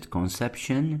Immaculate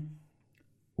Conception,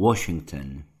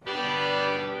 Washington.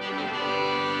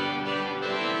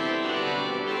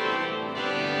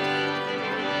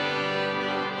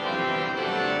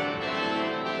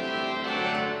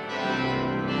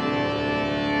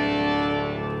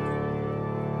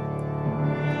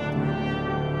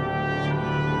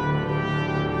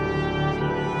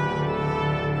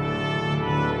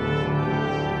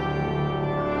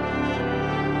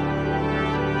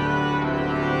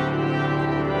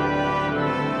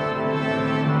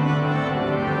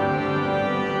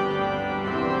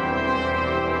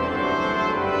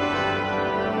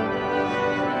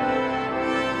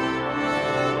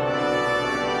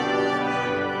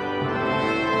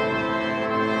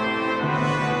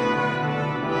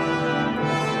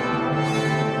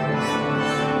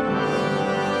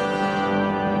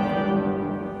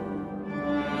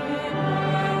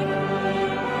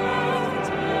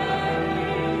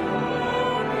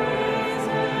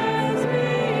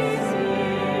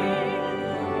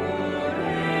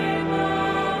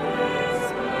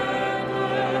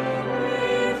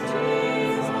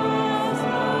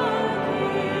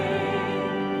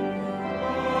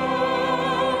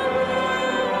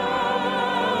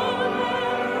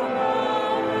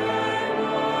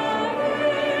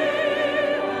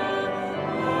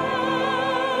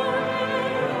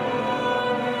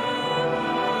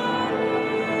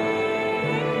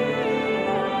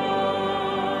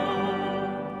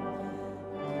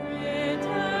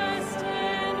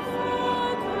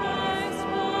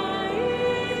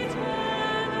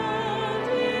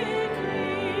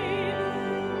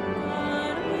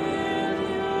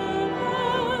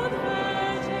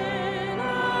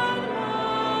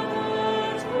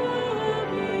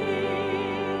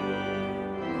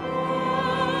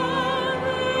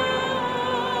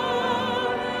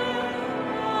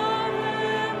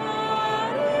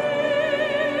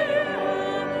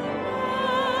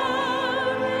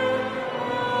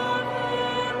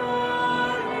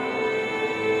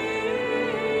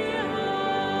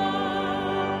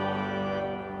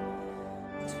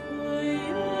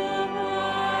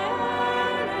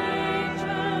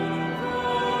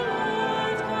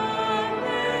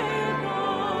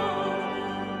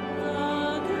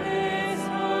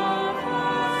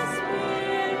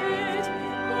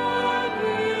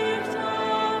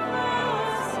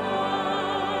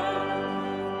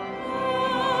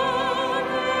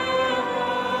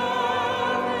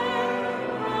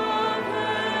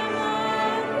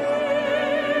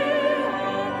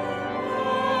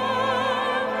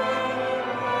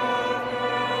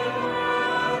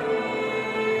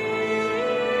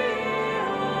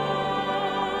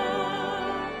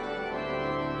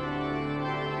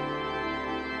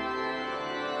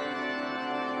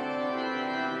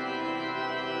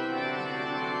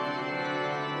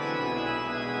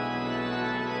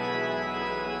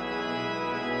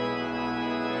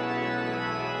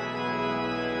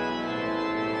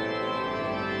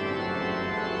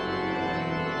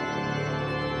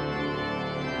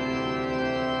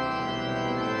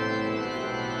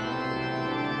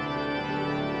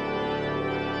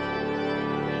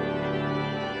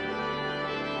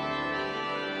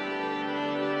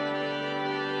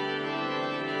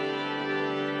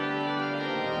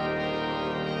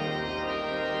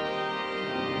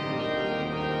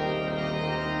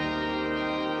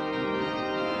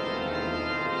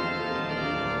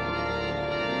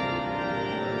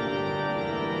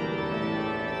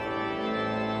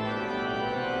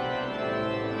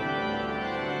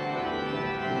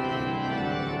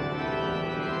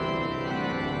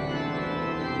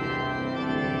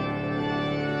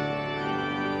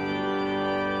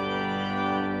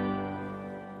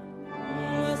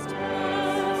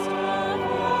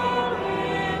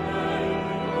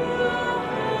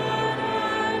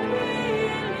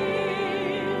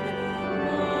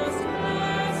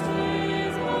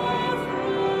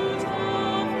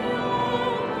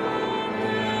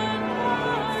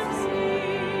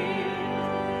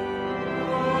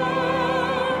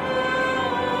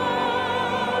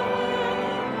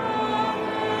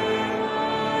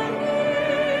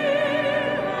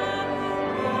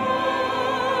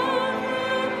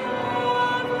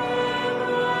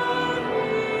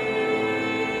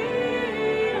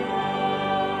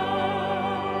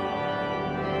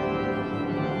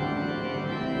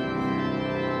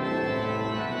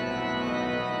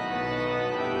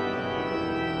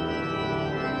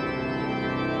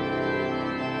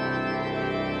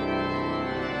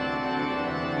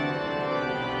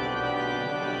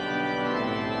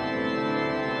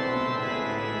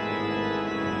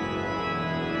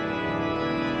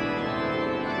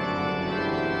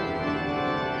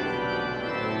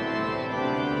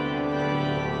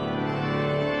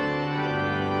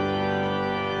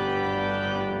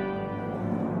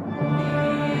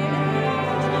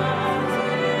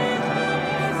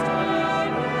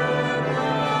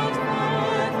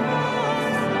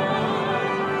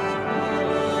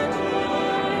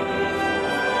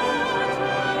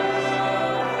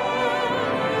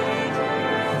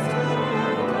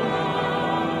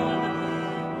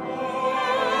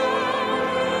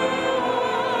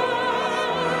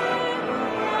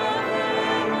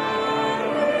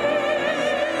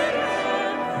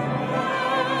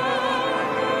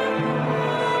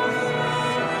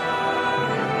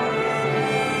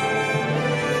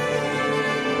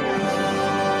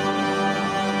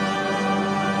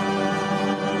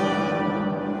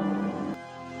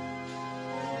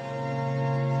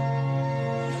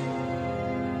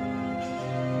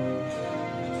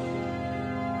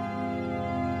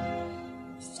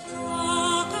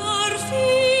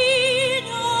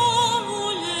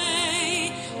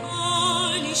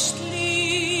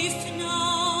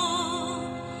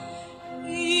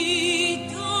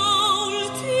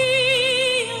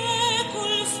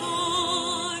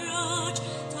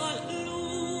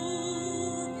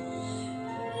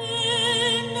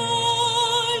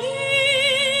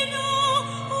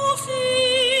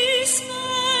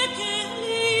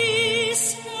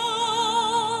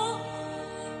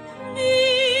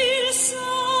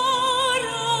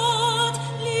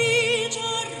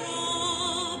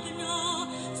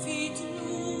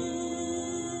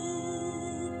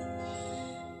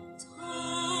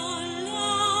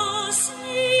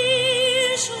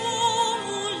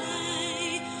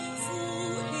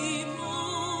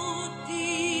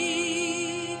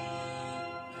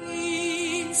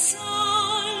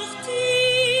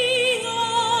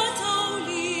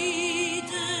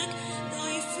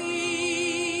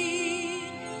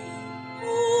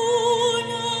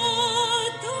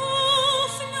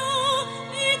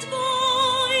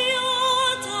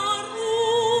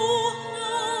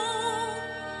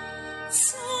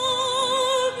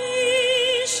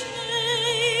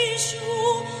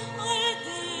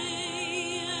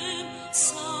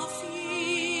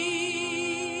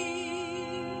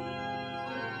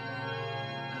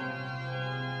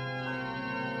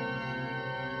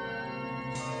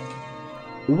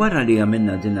 U wara li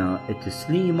għamilna dina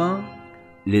it-tislima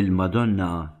lil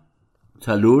Madonna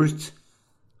tal-Urt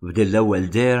f'din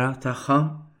l-ewwel dera tagħha,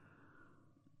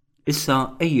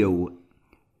 issa ejjew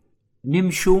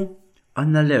nimxu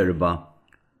għandna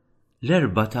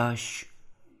l-14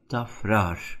 ta'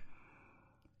 frar.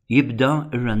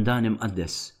 Jibda ir-Randan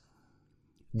imqaddes.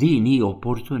 Din hi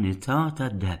opportunità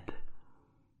tad-deb.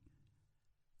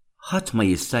 Ħadd ma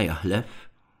jista' jaħlef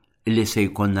illi se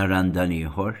jkollna Randan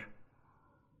ieħor.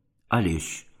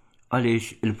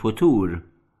 Għaliex il-futur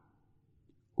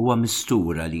huwa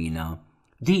mistur għalina.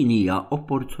 Din hija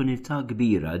opportunità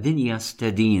kbira, din hija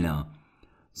stedina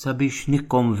sabiex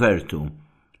nikkonvertu.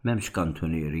 M'hemmx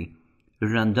kantunieri.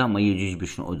 Ir-Randan ma jiġix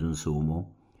biex noqogħdu nsumu.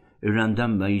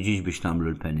 Ir-Randan ma jiġix biex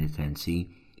nagħmlu l-penitenzi.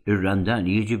 Ir-Randan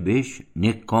jiġi biex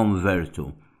nikkonvertu.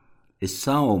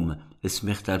 Is-sawm,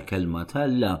 is-smigħ tal-kelma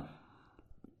t'Alla,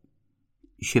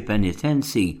 xi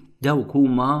penitenzi dawk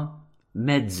huma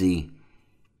mezzi.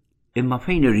 Imma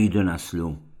fejn irridu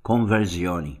naslu?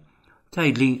 Konverżjoni.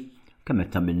 Tgħidli kemm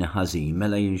qed tagħmilni ħażin,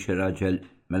 mela jien xi raġel,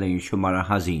 mela jien xi mara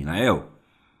ħażina jew.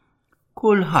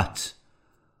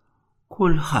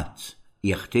 Kulħadd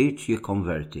jeħtieġ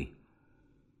jikkonverti.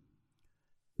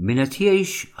 Min qed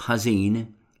jgħix ħażin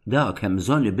dak hemm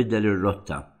bżonn ibiddel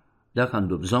ir-rotta, dak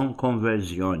għandu bżonn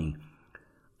konverżjoni.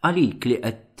 Għalik li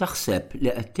qed taħseb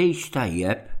li qed tgħix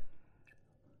tajjeb,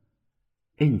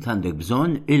 int għandek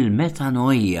bżonn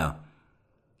il-metanoia.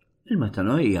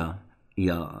 Il-metanoia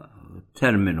hija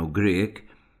terminu Grek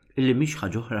illi mhix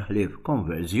ħaġa oħra ħlief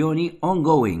konverżjoni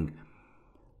ongoing.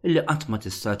 Illi qatt ma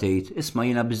tista' tgħid isma'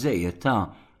 jiena biżejjed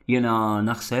jiena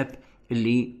naħseb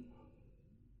illi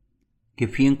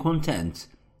kif jien kuntent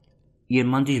jien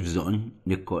m'għandix bżonn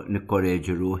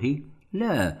nikkorreġi ruħi.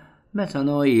 Le,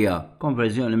 metanoia,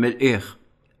 konverżjoni mill-qiegħ.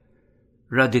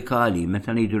 Radikali,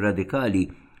 meta ngħidu radikali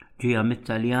ġejja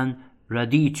mit-Taljan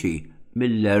radiċi,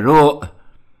 mill-eroq.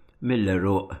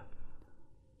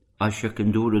 Għax jekk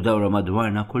induru dawra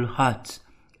madwarna kulħadd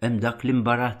hemm dak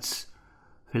l-imbarazz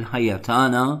fil-ħajja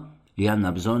tagħna li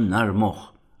għandna bżonn narmuh.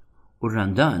 U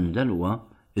r-Randan dan huwa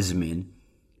iż-żmien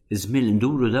li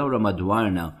nduru dawra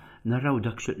madwarna naraw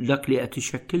dak li qed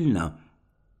ixekkilna,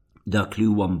 dak li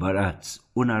huwa imbarazz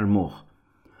u narmuh.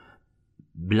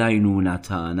 Bl-għajnuna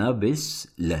tagħna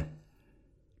biss le,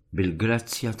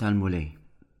 bil-grazzja tal-Mulej.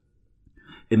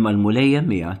 Imma l-Mulej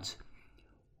hemm qiegħed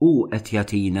u qed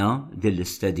jagħtina din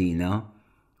l-istedina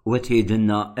u qed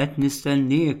jgħidilna qed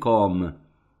nistenniekom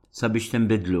sabiex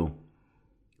tinbidlu.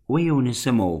 U jew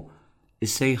nisimgħu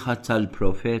is-sejħa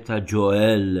tal-profeta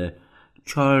Ġoel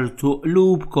ċartu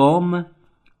qlubkom u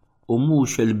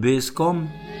mhux ilbieskom.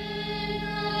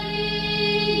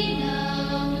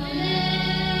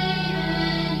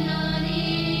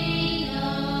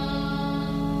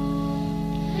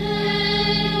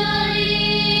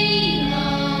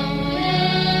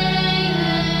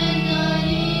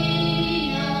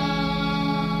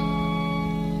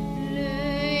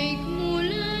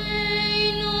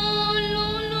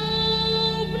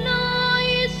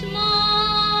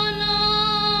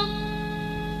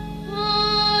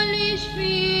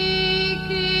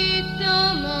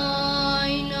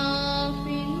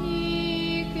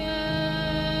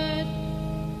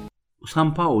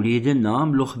 San Pawli jidinna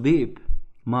għamlu ħbieb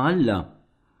ma' Alla.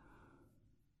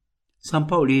 San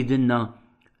Pawli jidinna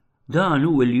dan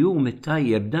hu l-jum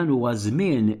it-tajjeb, dan huwa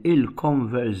żmien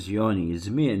il-konverżjoni,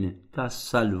 żmien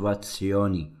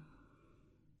tas-salvazzjoni.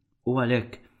 U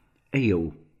għalhekk ejjew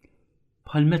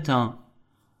bħal meta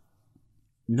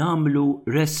nagħmlu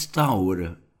restawr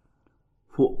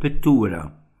fuq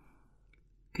pittura.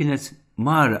 Kienet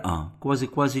marqa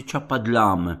kważi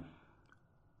ċappadlam.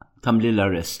 Tamlilha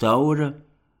restawr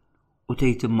u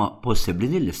tgħid imma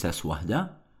possibbli din l-istess waħda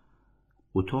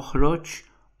u toħroġ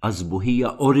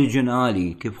għażbuħija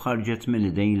oriġinali kif ħarġet minn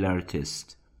idejn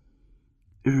l-artist.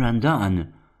 Ir-Randan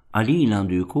għalina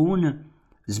għandu jkun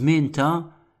żmien ta'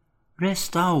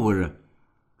 restawr.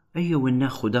 Ejjew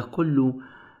inneħħu dak kollu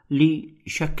li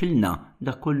xekkilna,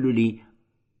 dak kollu li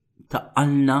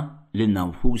taqqalna lilna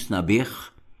nfusna bih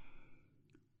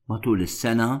matul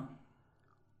is-sena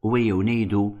u ejjew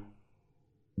ngħidu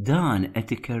dan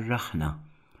qed ikerraħna,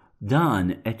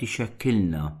 dan qed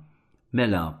ixekkilna,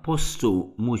 mela postu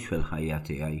mhux fil-ħajja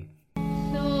tiegħi.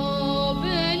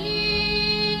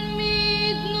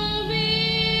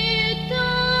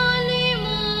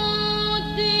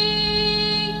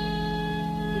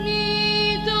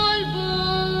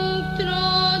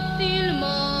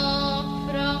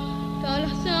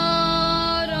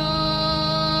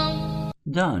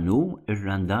 Danu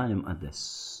ir-Randan imqaddes.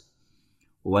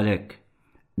 U għalhekk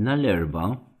nhar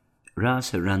l-erba' ras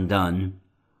ir-Randan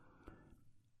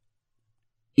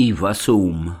Iva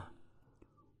sum.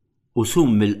 U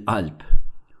sum mill-qalb.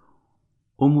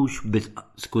 U mhux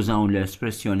skużawn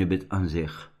l-espressjoni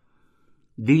bitqanżieħ.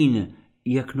 Din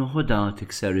jekk noħodha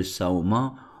tikser is-sawma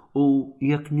u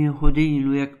jekk nieħu din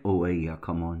u jekk ejja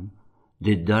kamon.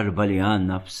 Darba li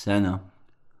għandna f'sena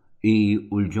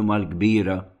u l-ġimgħa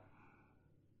l-kbira.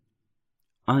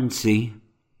 Anzi,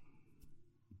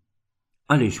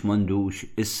 għaliex m'għandux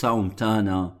is-sawm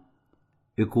tagħna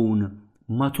ikun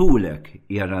matulek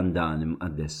ja Randan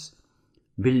imqaddes.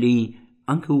 Billi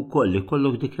anke wkoll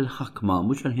ikollok dik il-ħakma,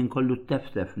 mhux il-ħin kollu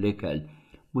teftef l-ikel,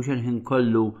 mhux il-ħin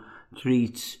kollu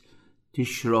trid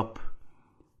tixrob,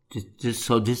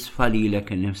 tissodisfa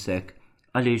lilek innifsek,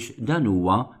 għaliex dan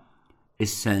huwa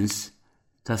is-sens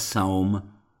tas-sawm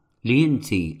li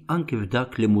inti anke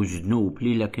f'dak li mhux ġnub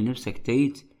lilek innifsek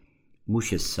tgħid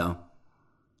mhux issa.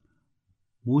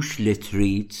 Mhux li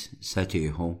trid se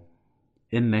tieħu,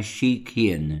 immexxik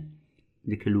jien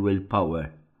dik il-will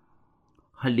power.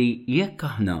 Ħalli jekk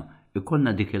aħna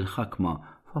ikollna dik il-ħakma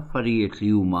f'affarijiet li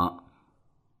huma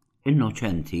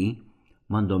innoċenti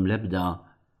m'għandhom l-ebda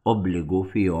obbligu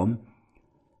fihom,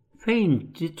 fejn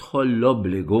tidħol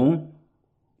l-obbligu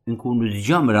nkunu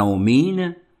ġamra u min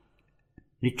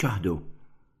niċċaħdu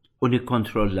u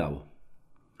nikkontrollaw.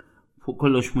 Fuq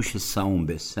kollox mhux is-sawm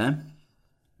biss,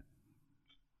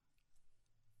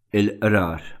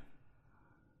 il-qrar.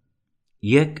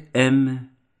 Jekk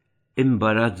hemm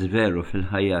imbarazz veru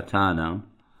fil-ħajja tagħna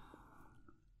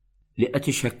li qed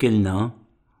ixekkilna,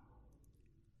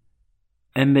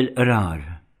 hemm il-qrar.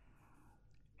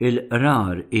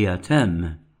 Il-qrar qiegħed hemm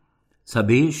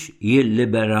sabiex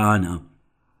jilliberana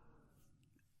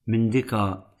minn dika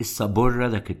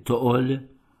is-saborra dak it-toqol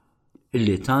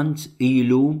illi tant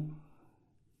ilu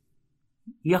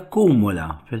jakkumula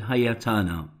fil-ħajja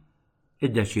tagħna.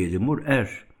 Iddeċiedi mur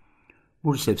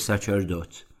mur sib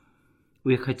saċerdot. U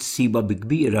jekk qed tsiba bi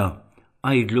kbira,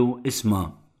 għajdlu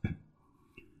isma'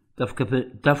 taf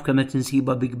kemm qed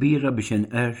insiba bi kbira biex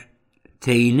inqer,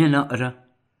 tgħinni naqra,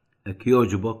 hekk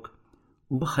jogħġbok,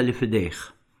 u mbaħħalli f'idejh.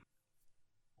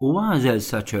 U għażel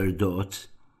saċerdot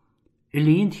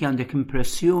illi inti għandek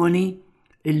impressjoni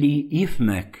illi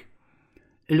jifmek,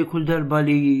 illi kull darba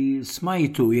li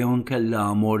smajtu jew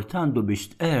nkella mort għandu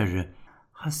biex tqer,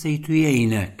 ħassejtu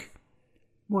jgħinek.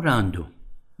 Mur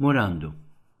għandu.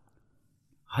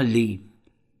 Ħalli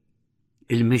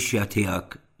il-mixja tiegħek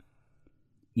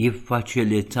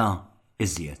jiffaċilita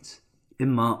iżjed,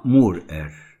 imma mur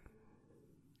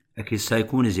hekk jista'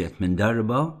 jkun iżjed minn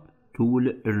darba tul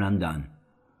ir-Randan.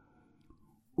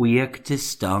 U jekk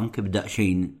tista' anke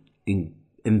b'daqsxejn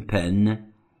impenn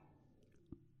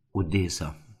u d-diesa.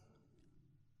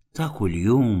 Ta'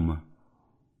 kuljum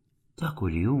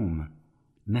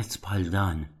mezz bħal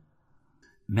dan.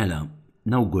 Mela,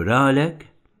 nawguralek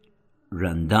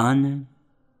Randan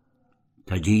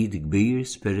ta' ġid kbir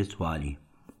spiritwali.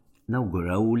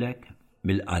 Nawgurawlek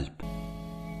mill-qalb.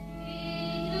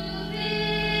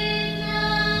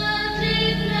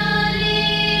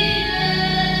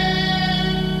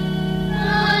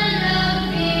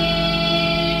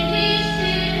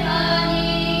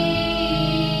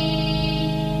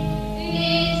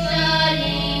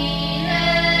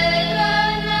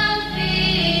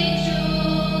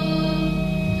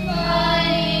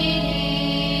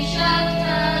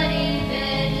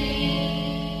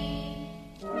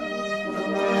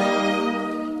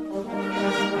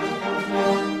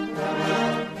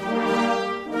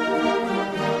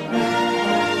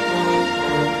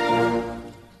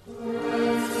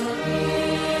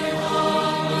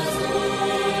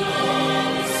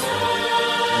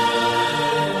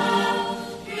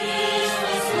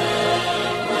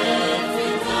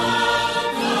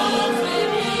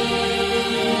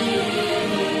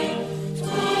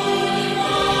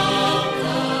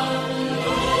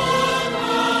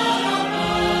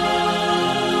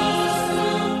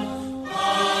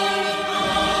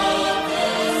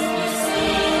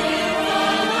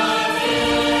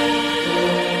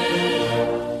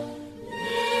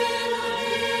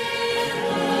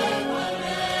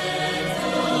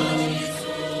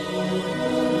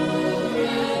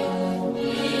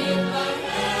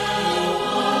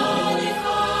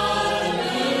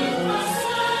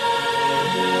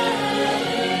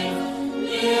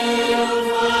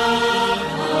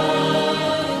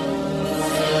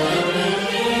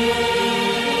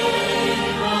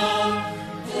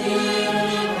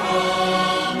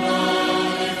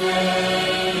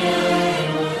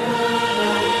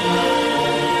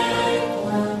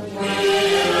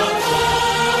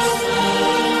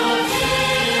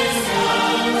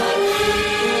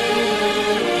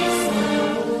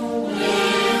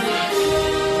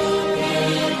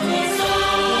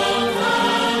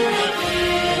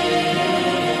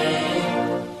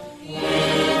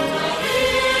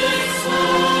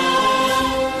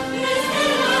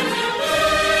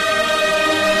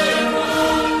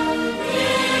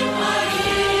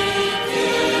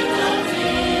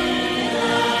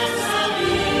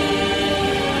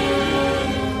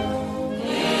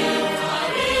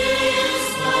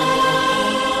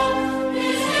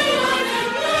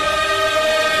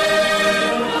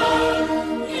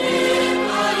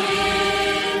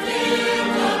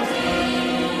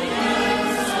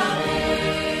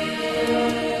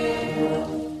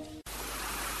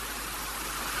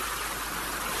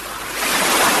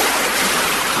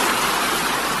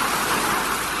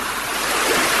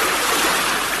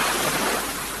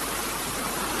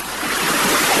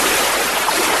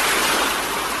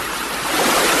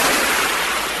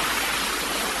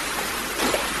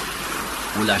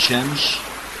 la xemx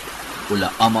u la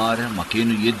qamar ma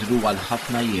kienu jidhru għal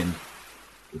ħafna jiem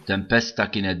u tempesta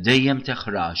kienet dejjem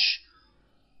teħrax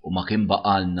u ma kien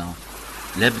baqalna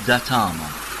l-ebda tama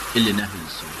illi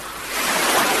neħilsu.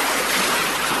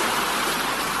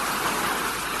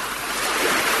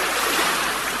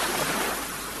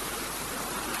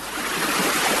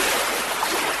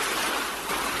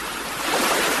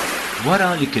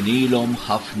 Wara li kien ilhom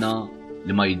ħafna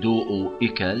li ma jduqu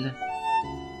ikel,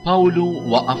 Pawlu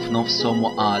waqaf nofshom u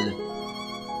qal: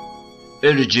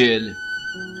 Irġiel,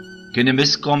 kien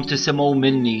imiskom tisimgħu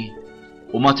minni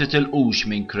u ma titilqux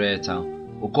minn Kreta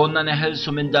u konna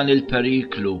neħelsu minn dan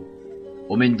il-periklu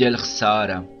u minn din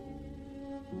l-ħsara.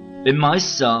 Imma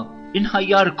issa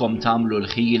inħajjarkom tagħmlu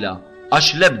l-ħila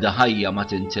għax l-ebda ħajja ma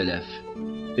tintilef,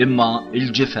 imma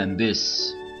il-ġifen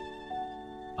biss.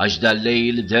 Għax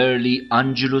dal-lejl derli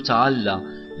anġelu ta' Alla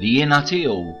li jiena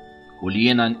tiegħu u li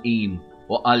jiena nqim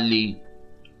u qalli: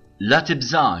 La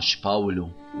tibżax, Pawlu,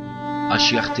 għax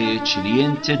jeħtieġ li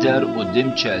jien tidher quddiem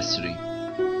ċesri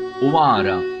u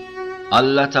wara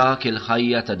Alla tak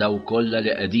il-ħajja ta' daw kollha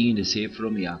li qegħdin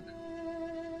isifru miegħek.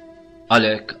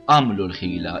 Għalhekk għamlu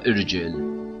l-ħila, irġiel.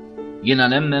 Jiena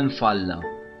nemmen f'Alla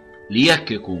li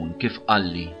jekk ikun kif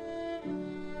qalli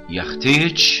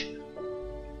jeħtieġ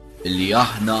illi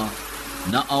aħna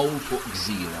naqgħu fuq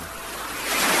gżira.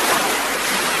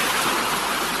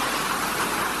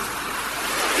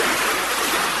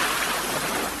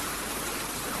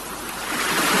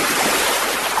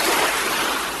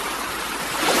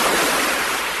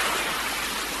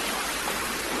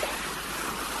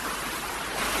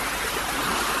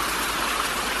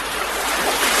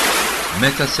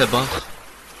 Meta sebaħ,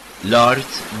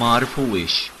 l-art ma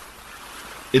rfuwix,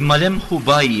 imma lemħu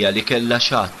bajja li kella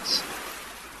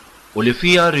xatt u li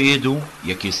fija rridu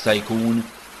jekk jista' jkun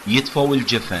jitfgħu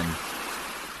il-ġifen.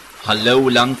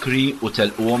 Ħallew l-ankri u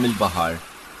telquhom il-baħar.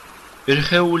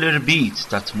 Irħew l-irbit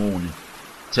ta' tmun,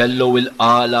 tellew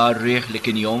il-qala r-riħ li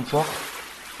kien jonfoħ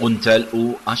u ntelqu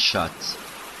għax-xatt.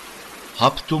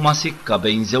 Ħabtu ma' sikka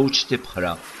bejn żewġ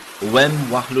tibħra u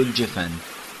hemm waħlu l-ġifen.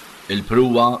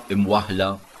 Il-pruwa imwaħla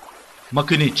ma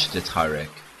kinitx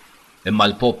titħarrek, imma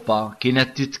l-poppa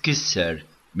kienet titkisser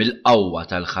mill-qawwa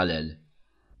tal-ħalel.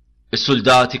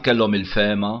 Is-soldati kellhom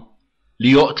il-fema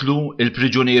li joqtlu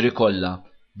il-priġunieri kollha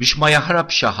biex ma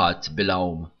jaħrab xi ħadd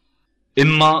bil-għawm.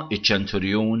 Imma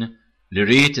iċ-ċenturjun li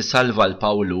ried isalva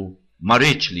l-Pawlu ma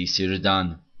rridx li jsir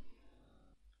dan.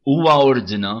 Huwa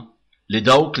ordina li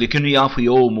dawk li kienu jafu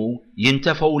jgħumu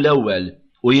jintefgħu l-ewwel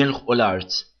u jilħqu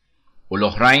l-art, u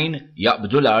l-oħrajn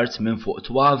jaqbdu l-art minn fuq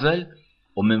twavel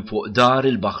u minn fuq dar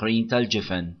il-baħrin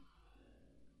tal-ġifen.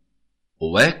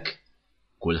 U hekk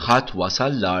kulħadd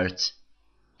wasal l-art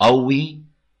qawwi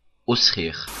u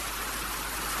sħiħ.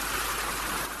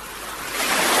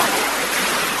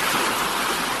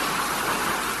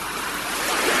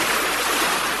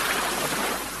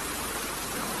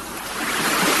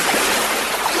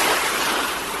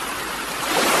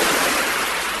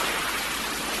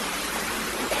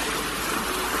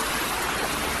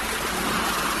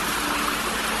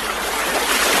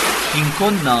 Kien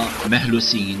konna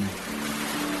meħlusin,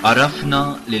 għarafna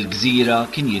li l-gżira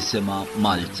kien jisimha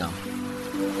Malta.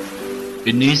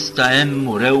 In-nies ta' hemm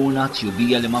urewna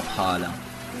tjubija li ma bħala,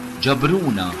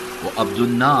 ġabruna u qabdu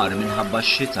n-nar minħabba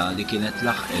x-xita li kienet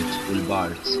laħqet u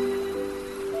l-bart.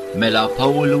 Mela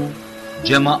Pawlu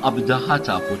ġema qabda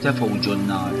ħatab u tefgħu ġo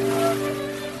n-nar.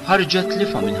 Ħarġet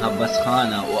lifa minħabba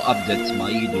sħana u qabdet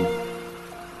ma' idu.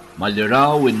 Malli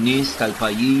raw in-nies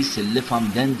tal-pajjiż il-lifa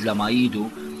mdendla ma' idu,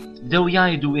 bdew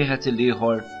jgħidu wieħed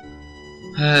il-ieħor: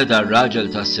 "Da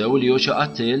r-raġel tassew li hu xi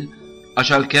qattil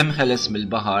għax għalkemm ħeles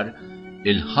mill-baħar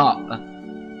il-ħaq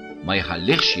ma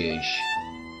jħallihx jgħix."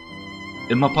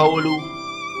 Imma Pawlu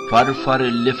farfar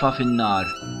il-lifa fin-nar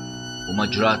u ma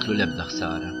ġratlu l-ebda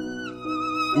ħsara.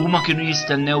 Huma kienu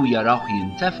jistennew jarawh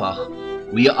jintefaħ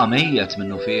u jaqa' mejjed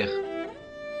minnu fih.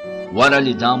 Wara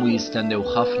li damu jistennew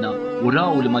ħafna u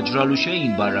raw li ma ġralu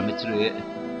xejn barra mit-triq,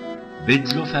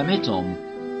 bidlu femithom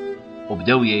u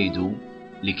bdew jgħidu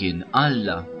li kien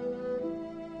Alla.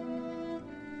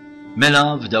 Mela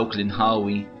f'dawk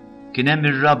l-inħawi kien hemm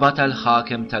ir-raba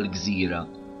tal-ħakem tal-gżira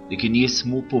li kien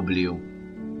jismu Publiu.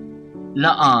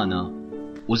 Laqana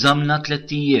u żamna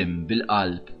 3 ijiem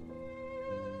bil-qalb.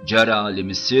 Ġara li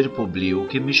missier Publiu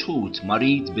kien mixħud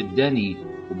marid bid-deni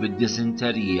u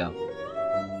bid-diżinterija.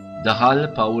 Daħal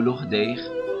Pawlu ħdejh,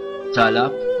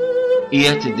 talab,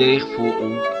 qiegħed idejh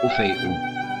fuqu u fejqu.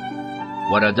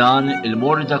 Wara dan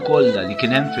il-morda kollha li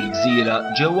kien hemm fil-gżira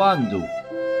ġew għandu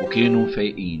u kienu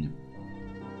fejqin.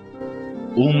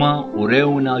 Huma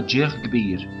urewna ġieħ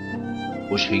kbir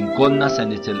u x'ħin konna se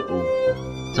nitilqu.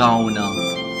 tawna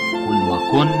kull ma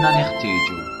konna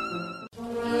neħtieġu.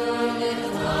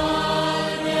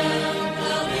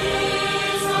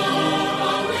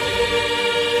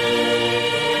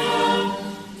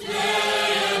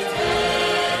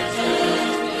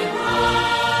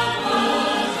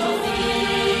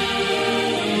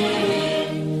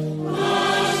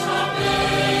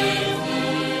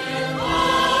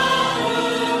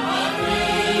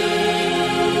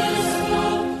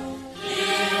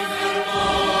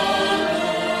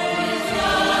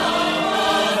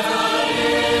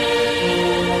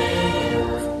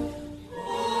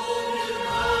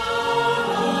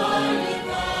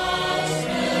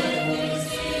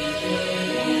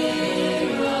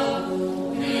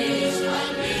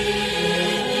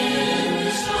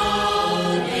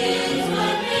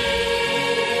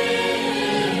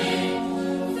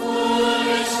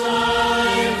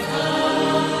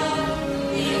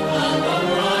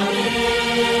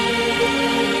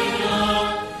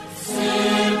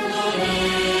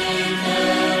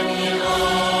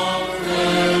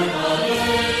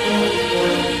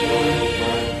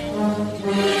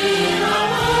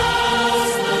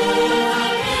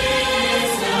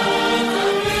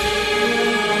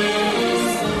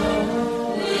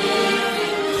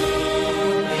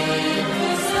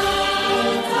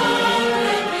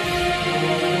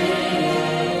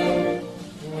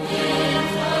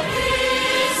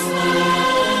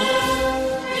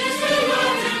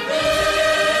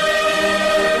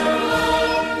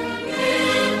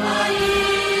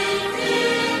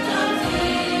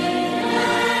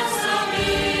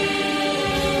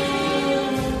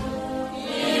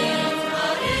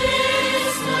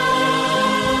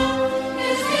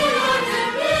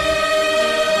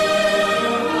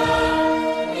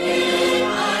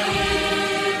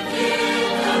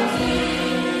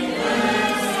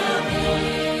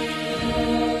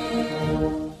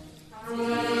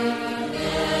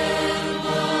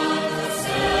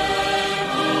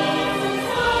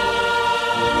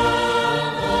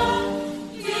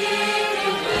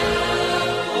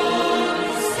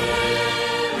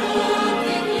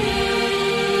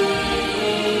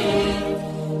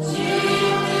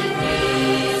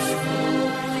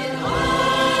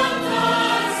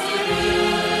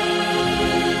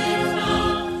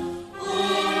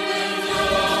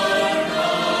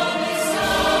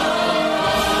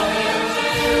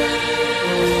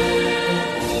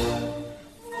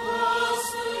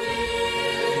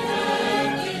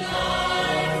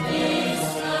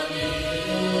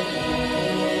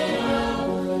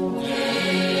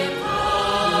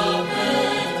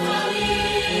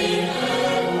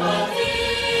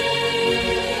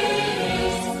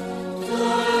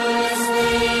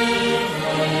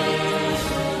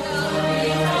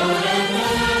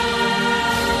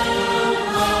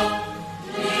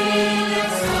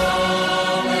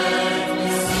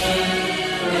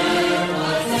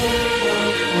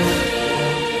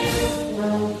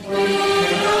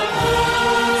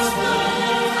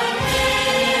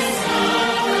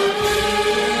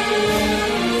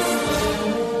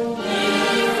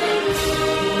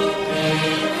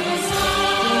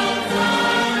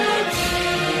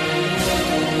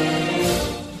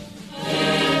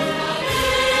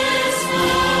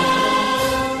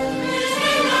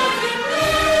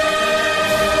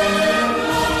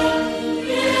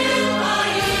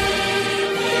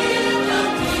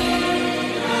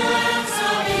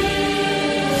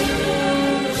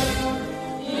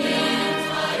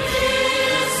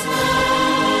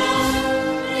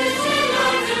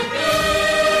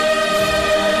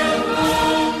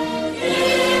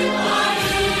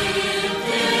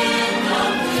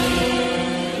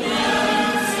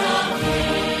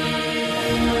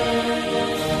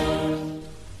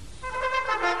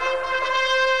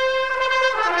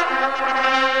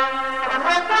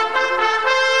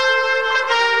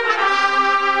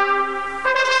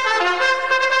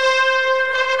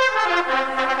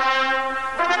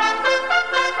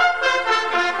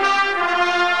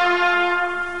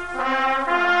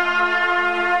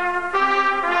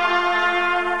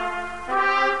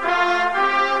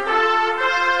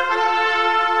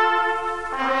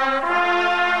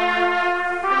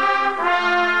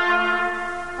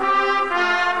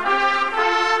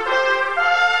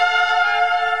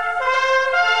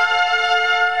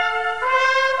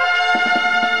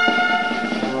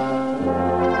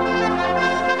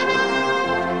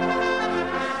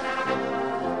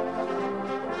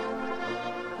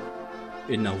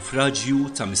 In-nawfraġġju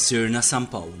ta' Missierna San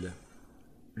Pawl.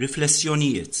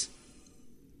 Riflessjonijiet.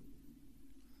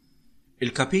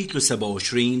 Il-kapitlu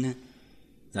 27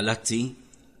 tal-Atti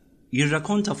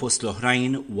jirrakkonta fost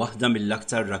l-oħrajn waħda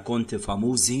mill-aktar rakkonti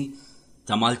famużi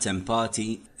ta' maltempati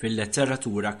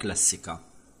fil-letteratura klassika.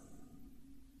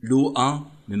 Luqa,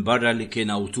 minn barra li kien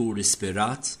awtur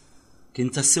ispirat, kien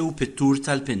tassew pittur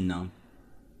tal-pinna.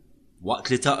 Waqt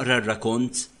li taqra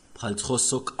r-rakont bħal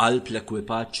tħossok qalb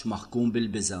l-ekwipaġġ maħkum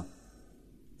bil-biża'.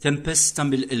 Tempesta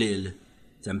mill-qliel,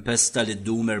 tempesta li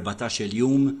ddum 14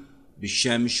 jum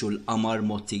bix-xemx u l-qamar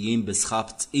mottijin bi sħab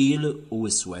tqil u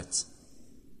iswed.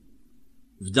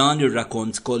 F'dan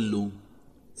ir-rakont kollu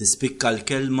tispikka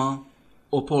l-kelma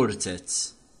oportet.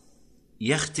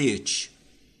 Jeħtieġ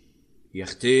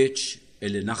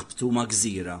illi naħbtu ma'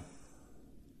 gżira.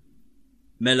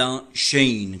 Mela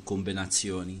xejn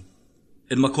kombinazzjoni,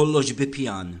 imma kollox bi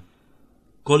pjan,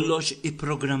 kollox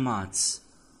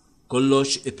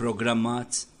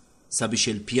ipprogrammat sabiex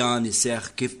il-pjan iseħħ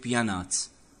kif pjanat.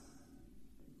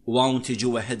 U hawn tiġi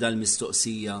weħeda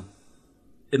l-mistoqsija,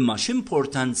 imma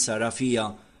x'importanza ra fija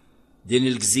din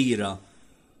il-gżira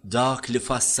dak li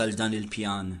fassal dan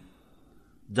il-pjan,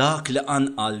 dak li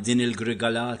anqal din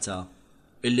il-grigalata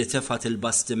illi tefat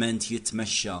il-bastiment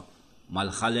jitmexxa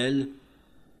mal-ħalel.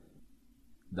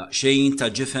 Daqsxejn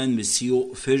ta' ġifen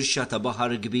misjuq firxa ta'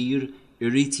 baħar kbir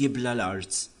irrid jibla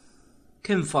l-art.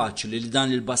 Kemm faċli li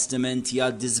dan il-bastiment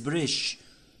jgħaddi żbrixx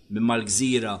minn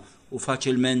mal-gżira u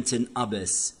faċilment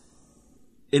inqabes.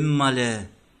 Imma le,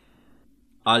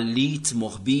 għallit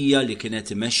moħbija li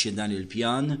kienet imexxi dan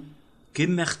il-pjan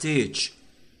kien meħtieġ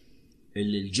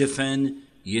illi l-ġifen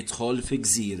jidħol fi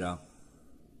gżira.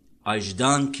 Għax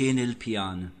dan kien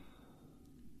il-pjan.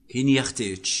 Kien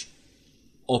jeħtieġ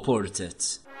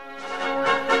oportet.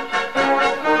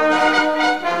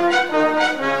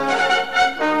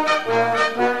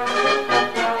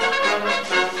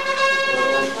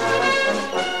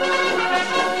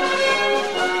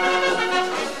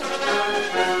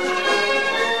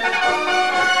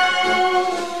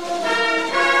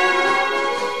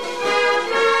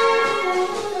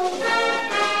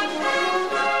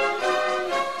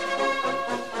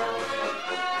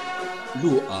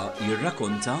 Luqa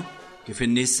jirrakkonta kif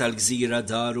in-nies tal-gżira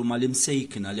daru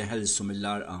mal-imsejkna li ħelsu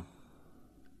mill-arqa.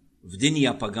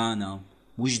 F'dinja pagana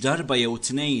mhux darba jew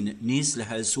tnejn nies li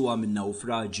ħelsuha minn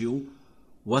nawfraġju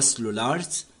waslu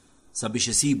l-art sabiex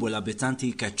isibu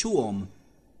l-abitanti jkeċċuhom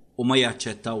u ma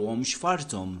jaċċettawhomx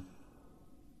farthom.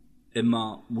 Imma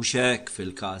mhux hekk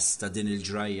fil-każ ta' din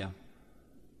il-ġrajja.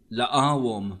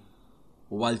 Laqawhom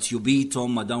u għal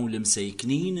tjubithom ma' dawn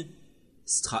l-imsejknin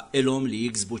stħaqqilhom li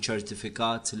jiksbu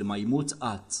ċertifikat li ma jmut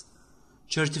qatt,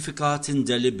 ċertifikat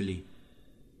indelibbli,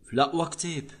 fl-aqwa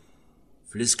ktieb,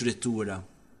 fl-iskrittura,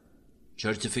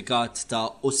 ċertifikat ta'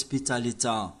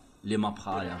 ospitalità li ma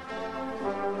bħala.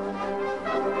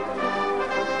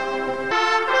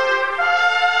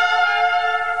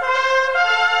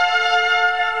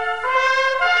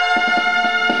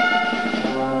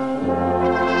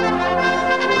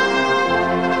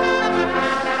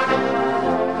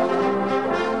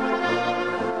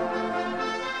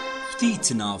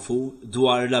 Ftit nafu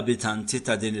dwar l-abitanti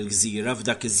ta' din il-gżira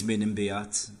f'dak iż-żmien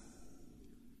imbigħat.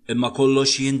 Imma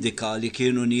kollox jindika li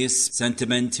kienu nies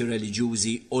sentimenti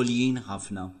reliġjużi għoljin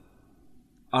ħafna.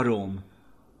 Arhom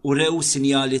u rew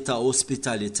sinjali ta'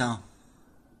 ospitalità.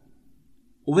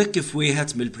 U hekk kif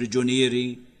wieħed mill-priġunieri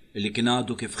li kien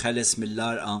għadu kif ħeles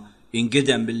mill-arqa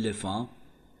ingidem bil-lifa,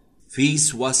 fis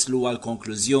waslu għal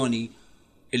konklużjoni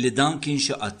illi dan kien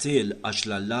xi qattil għax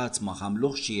l-Allat ma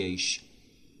ħamluhx jgħix.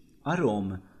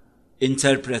 Arhom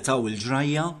interpretaw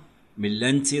il-ġrajja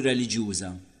mill-lenti reliġjuża.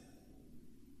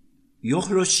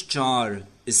 Joħroġ ċar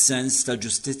is-sens ta'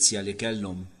 ġustizzja li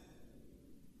kellhom.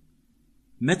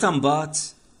 Meta mbagħad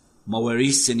ma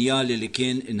werix sinjali li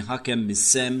kien inħakem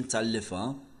mis-sem tal-lifa,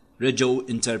 reġgħu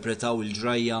interpretaw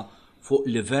il-ġrajja fuq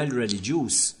livell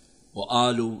reliġjuż u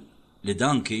qalu li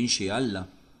dan kien xi Alla.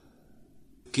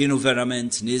 Kienu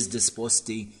verament nies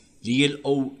disposti li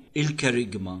jilqgħu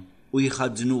il-kerigma u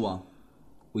jħadnuha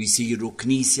u jsiru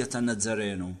knisja ta'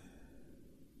 Nazzarenu.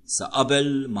 Sa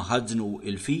qabel ma ħadnu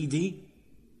il-fidi,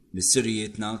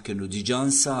 missirijietna kienu diġà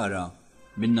nsara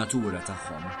min-natura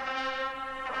tagħhom.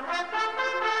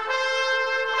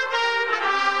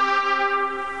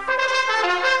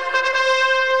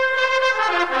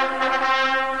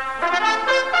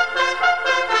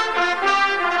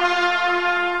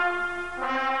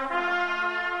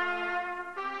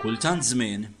 Kultant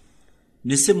żmien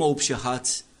nisimgħu b'xi ħadd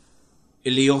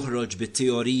illi joħroġ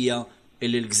bit-teorija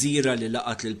illi l-gżira li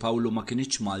laqat lil Pawlu ma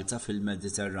kinitx Malta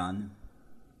fil-Mediterran.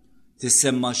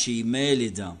 Tissemma xi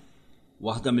Melida,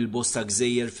 waħda mill-bosta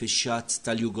gżejjer fix-xatt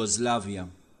tal-Jugoslavja.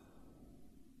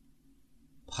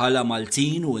 Bħala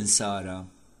Maltin u insara,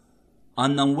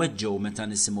 għandna nweġġgħu meta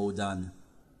nisimgħu dan.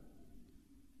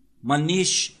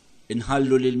 M'għandniex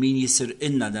inħallu lil min jisir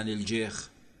inna dan il-ġieħ.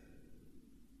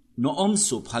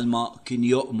 Noqomsu bħalma kien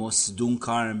joqmos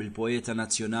Dunkarm il-poeta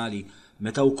nazzjonali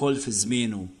meta wkoll fi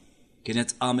żmienu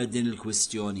kienet qamet din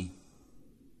il-kwistjoni.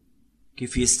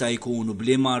 Kif jista' jkun u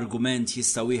bliema argument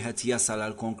jista' wieħed jasal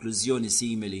għal konklużjoni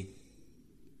simili?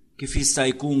 Kif jista'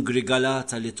 jkun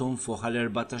grigalata li tonfoħ għal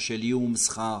 14 jum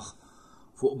sħaħ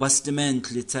fuq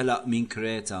bastiment li telaq minn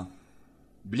Kreta?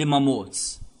 Bliema mod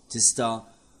tista'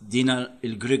 dina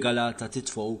il-grigalata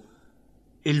titfgħu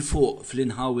il-fuq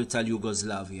fl-inħawi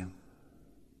tal-Jugoslavja.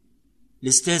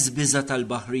 L-istess biża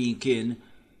tal-Baħrin kien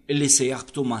illi se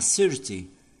jaħbtu ma' Sirti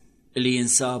illi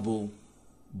jinsabu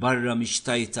barra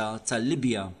mixtajta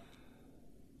tal-Libja.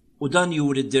 U dan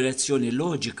juri d-direzzjoni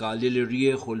loġika li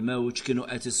l-irjieħ u l-mewġ kienu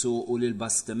qed isuqu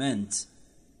lill-bastiment.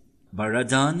 Barra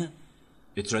dan,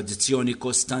 it-tradizzjoni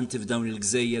kostanti f'dawn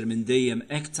il-gżejjer minn dejjem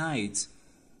hekk tgħid,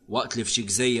 waqt li f'xi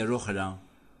gżejjer oħra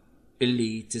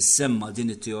illi tissemma din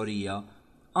it-teorija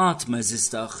qatt ma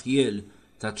eżista ħjiel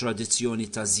ta' tradizzjoni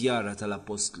ta' żjara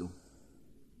tal-Apostlu.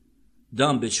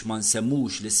 Dan biex ma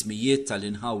nsemmux l-ismijiet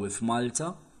tal-inħawi f'Malta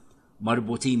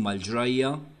marbutin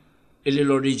mal-ġrajja illi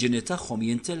l-oriġini tagħhom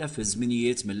jintelef fi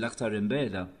żminijiet mill-aktar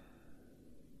imbeda.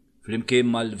 Flimkien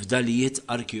mal-fdalijiet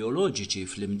arkeoloġiċi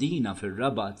fl-Imdina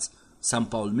fir-Rabat San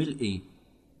Pawl Milqi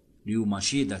li huma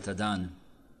xhieda ta' dan.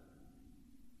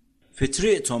 Fi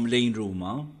triqthom lejn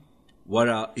Ruma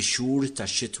wara x-xhur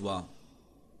tax-xitwa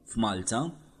f'Malta,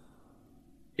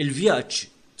 il-vjaġġ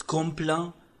tkompla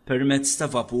permezz ta'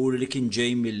 vapur li kien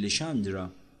ġej mill-Lixandra.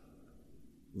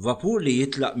 Vapur li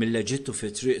jitlaq mill-Eġittu fi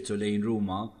triqtu lejn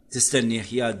Ruma tistennieh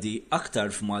jgħaddi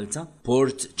aktar f'Malta,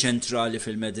 port ċentrali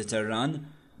fil-Mediterran,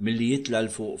 milli jitla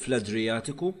l-fuq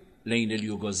fl-Adriatiku lejn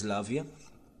il-Jugoslavja.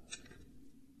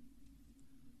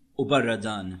 U barra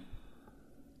dan,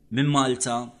 minn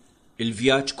Malta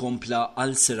il-vjaġġ kompla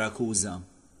għal Sirakuża.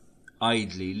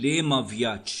 Għajdli li ma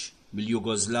vjaġġ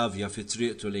mill-Jugoslavja fi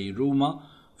triqtu lejn Ruma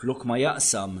flok ma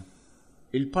jaqsam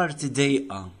il-parti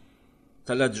dejqa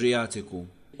tal-Adriatiku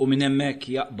u minn hemmhekk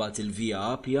jaqbad il-Via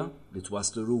Appja li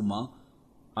twaslu Ruma,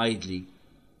 għajdli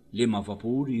li ma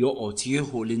vapur joqgħod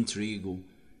jieħu l-intrigu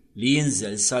li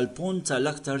jinżel sal-punt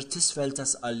tal-aktar tisfel ta'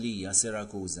 Sqallija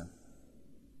Sirakuża.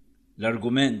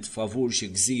 L-argument favur xi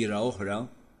gżira oħra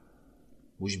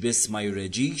mhux biss ma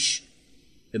jreġix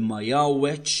imma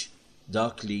jawweġ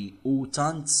dak li hu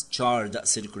tant ċar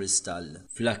daqs il-kristall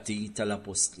fl-Atti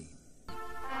tal-Apostli.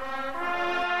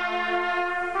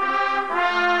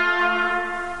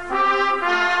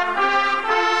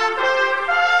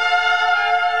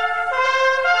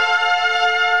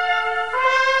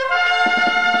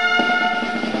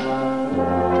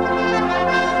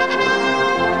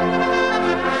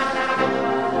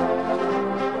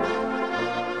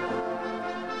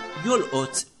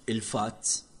 Jolqot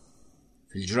il-fatt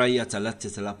fil-ġrajja tal-Atti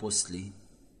tal-Apostli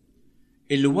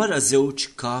illi wara żewġ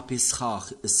kapi sħaħ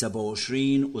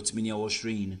is-27 u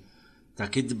 28 ta'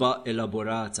 kitba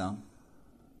elaborata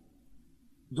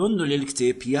donnu li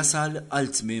l-ktieb jasal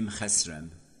għal tmiem ħesrem.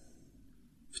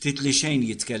 Ftit li xejn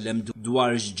jitkellem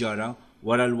dwar x'ġara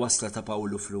wara l-wasla ta'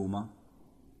 Pawlu f'Ruma,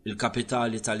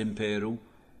 il-kapitali tal-Imperu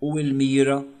u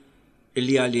l-mira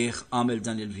illi għalih għamel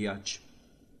dan il-vjaġġ.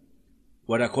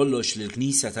 Wara kollox li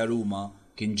l-Knisja ta' Ruma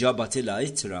kien ġabat ilha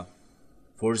ittra,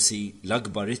 forsi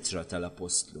l-akbar ittra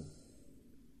tal-Apostlu.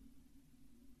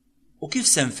 U kif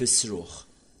se nfissruh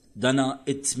dana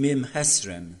it-tmiem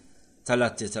ħesrem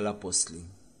tal-Atti tal-Apostli?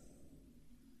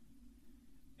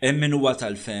 Hemm min huwa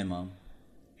tal-fema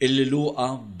illi Luqa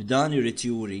b'dan irid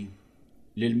juri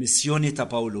li l-missjoni ta'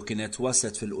 Pawlu kienet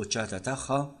waslet fil-quċċata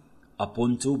tagħha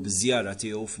appuntu b'żjara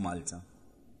tiegħu f'Malta.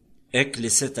 Hekk li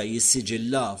seta'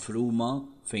 jissiġillha f'Ruma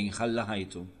fejn ħalla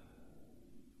ħajtu.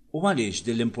 U għaliex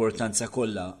din l-importanza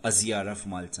kollha għaż-żjara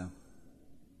f'Malta?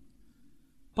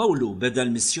 Pawlu beda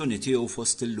l-missjoni tiegħu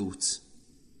fost il-Lut.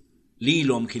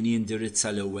 Lilhom kien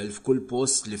jindirizza l-ewwel f'kull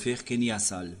post li fih kien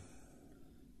jasal.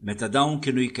 Meta dawn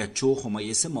kienu jkeċċuh u ma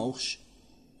jisimgħux,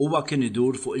 huwa kien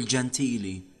idur fuq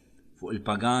il-ġentili, fuq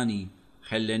il-pagani,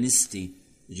 Hellenisti,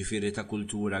 ġifieri ta'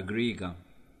 kultura Griega.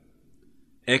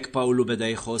 Hekk Pawlu beda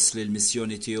jħoss li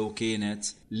l-missjoni tiegħu kienet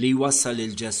li jwassal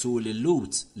il-Ġesu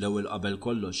lil-Lut l-ewwel qabel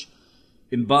kollox,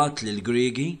 imbagħad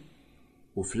lill-Griegi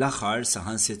u fl-aħħar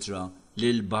saħansitra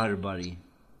lill-Barbari.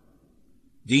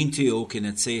 Din tiegħu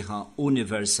kienet sejħa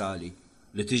universali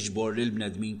li tiġbor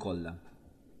lill-bnedmin kollha.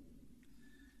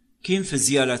 Kien fi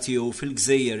żjara tiegħu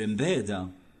fil-gżejjer imbeda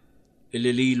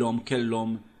illi lilhom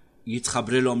kellhom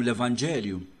jitħabbrilhom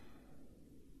l-Evanġelju.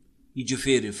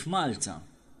 Jiġifieri f'Malta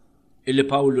illi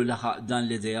Pawlu laħaq dan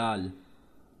l-ideal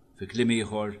fi kliem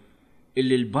ieħor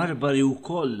illi l-Barbari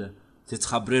wkoll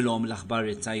titħabbrilhom l-aħbar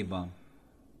it-tajba.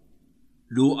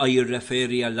 Luqa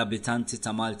jirreferi għall-abitanti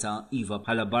ta' Malta iva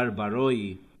bħala barbaroj,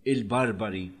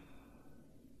 il-barbari.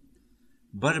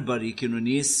 Barbari kienu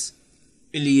nies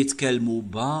illi jitkellmu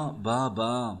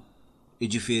ba,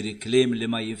 iġifieri kliem li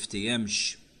ma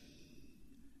jiftihemx.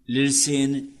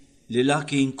 L-irsien li la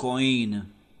kien koin,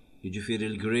 jiġifieri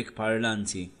l-Grek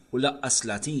parlanti, u laqqas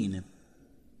Latin.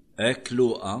 Hekk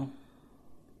Luqa,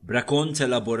 b'rakont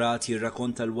elaborat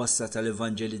jirrakkonta l-wassa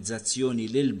tal-evanġelizzazzjoni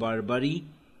lil barbari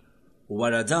u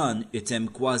wara dan item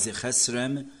kważi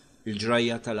ħesrem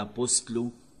il-ġrajja tal-Apostlu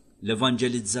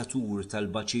l-evanġelizzatur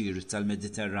tal-Baċir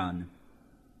tal-Mediterran.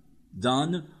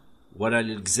 Dan wara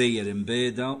li l-Gżejjer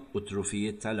imbeda u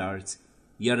trufijiet tal-art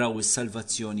jaraw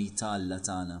is-salvazzjoni tal-Alla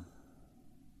tagħna.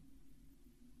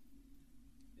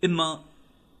 Imma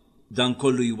dan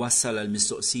kollu jwassal għal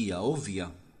mistoqsija ovvja,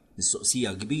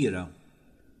 mistoqsija kbira.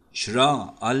 Xra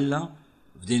Alla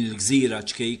f'din il-gżira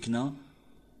ċkejkna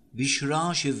biex ra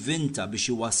xivvinta biex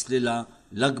iwasslilha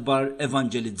l-akbar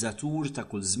evanġelizzatur ta'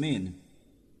 kull żmien.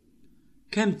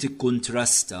 Kemm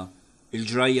tikkuntrasta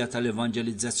il-ġrajja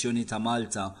tal-evanġelizzazzjoni ta'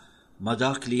 Malta ma'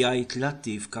 dak li jgħid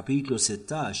l-Atti f'kapitlu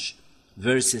 16,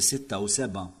 versi 6 u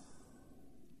 7.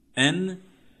 Hemm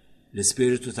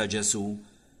l-Ispiritu ta' Ġesu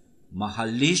ma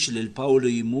ħallix lil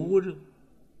Pawlu jmur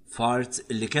fart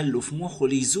li kellu f'moħħu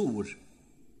li jżur.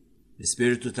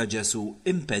 L-Ispiritu ta' Ġesu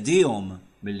impedihom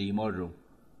milli jmorru,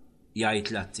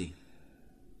 jgħid l-Atti.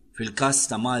 Fil-każ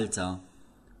ta' Malta,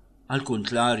 għal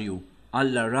kuntrarju,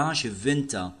 Alla ra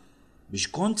xivvinta biex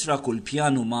kontra kull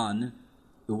pjan uman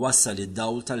iwassal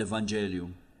id-dawl tal-Evanġelju.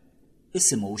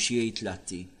 Isimgħu x'jgħid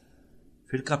l-Atti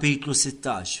fil-kapitlu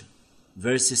 16,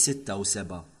 versi 6 u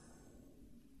 7.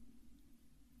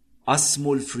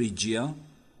 Qasmu l-Friġja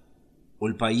u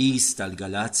l-pajjiż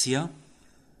tal-Galazja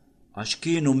għax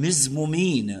kienu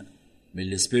miżmumin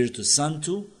mill-Ispiritu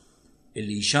Santu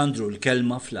illi jxandru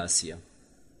l-kelma fl-Asja.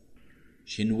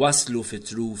 X'inwasslu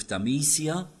fit-truf ta'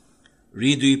 Misja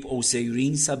ridu jibqgħu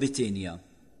sejrin sa Bitinja,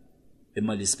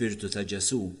 imma l-Ispiritu ta'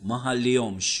 Ġesu ma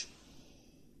ħallihomx.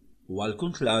 U għal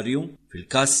kuntrarju,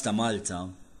 fil-każ ta' Malta,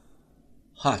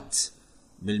 ħadd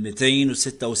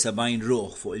mill-276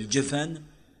 ruħ fuq il-ġifen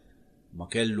ma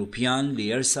kellu pjan li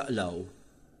jersaq law,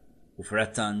 u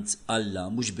frattant Alla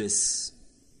mhux biss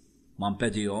ma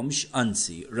mpedihomx,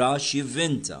 anzi rax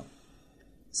jivvinta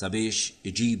sabiex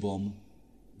iġibhom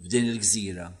f'din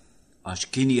il-gżira għax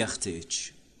kien jeħtieġ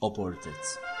opportet.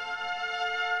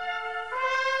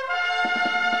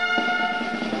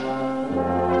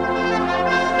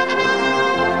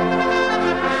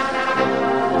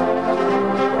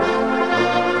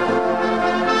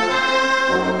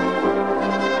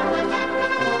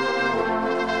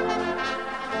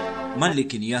 Malli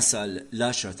kien jasal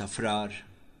l-10 ta' frar,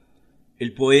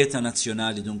 il-poeta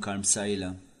nazzjonali Dunkar Msajla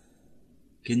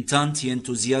kien tant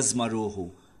jentużjażma ruħu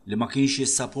li ma kienx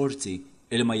jissapporti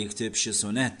il ma jiktib xi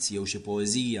sonett jew xi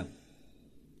poeżija.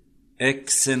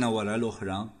 Hekk sena wara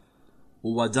l-oħra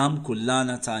huwa dam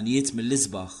kullana tanijiet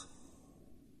mill-isbaħ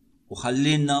u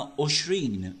ħallinna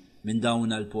 20 minn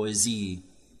dawn l-poeżiji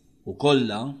u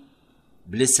kollha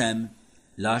bl-isem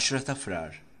l-10 ta'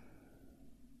 frar.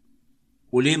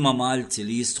 U liema Malti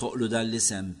li jistħoqlu dan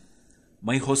l-isem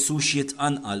ma jħossux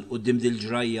jitqanqal quddiem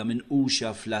dil-ġrajja minn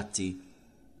quxa flatti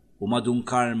u ma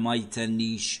Dunkar ma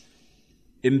jtennix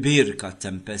imbirka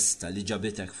t-tempesta li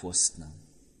ġabitek fostna.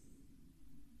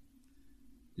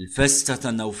 Il-festa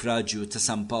ta' nawfraġju ta'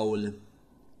 San Pawl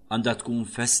għandha tkun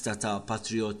festa ta'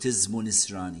 patriotizmu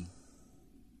nisrani.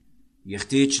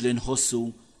 Jeħtieġ li nħossu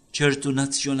ċertu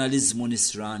nazzjonaliżmu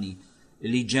nisrani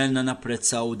li ġelna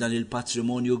napprezzaw dan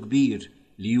il-patrimonju kbir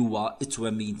li huwa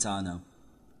it-twemmin tagħna.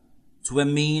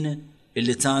 Twemmin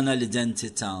illi tagħna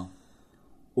l-identità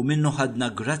u minnu ħadna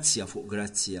grazzja fuq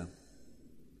grazzja.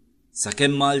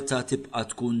 Sakemm Malta tibqa'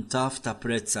 tkun taf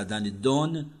tapprezza dan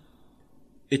id-don,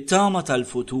 it-tama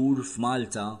tal-futur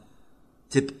f'Malta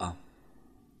tibqa'.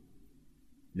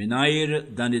 Mingħajr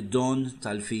dan id-don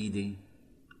tal-fidi,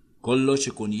 kollox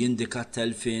ikun jindika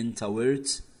telfin ta'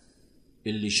 wirt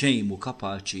illi xejn mhu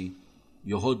kapaċi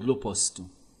joħodlu postu.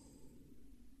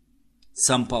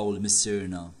 San Pawl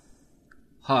missirna,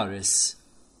 ħares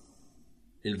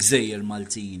il-Gżejjer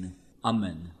Maltin.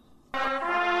 Amen.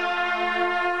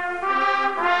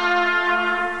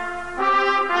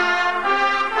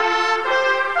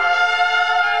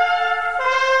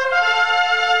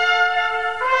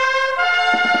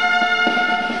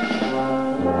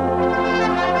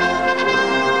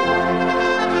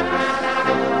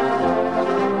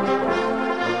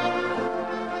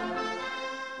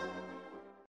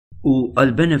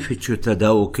 Għal benefiċċju ta'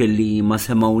 dawk li ma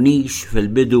semawniex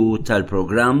fil-bidu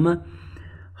tal-programm,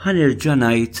 ħanerġa'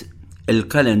 ngħid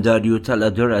il-kalendarju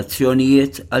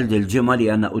tal-adorazzjonijiet għal dil-ġimgħa li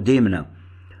għandna qudiemna.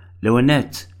 L-ewwel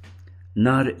nett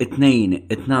nhar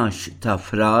it-12 ta'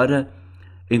 frar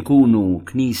inkunu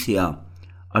Knisja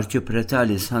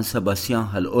Arċipretali San Sebastjan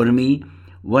ħal-Qormi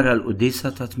wara l-qudisa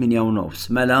ta'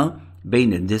 8:30 mela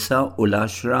bejn id-9 u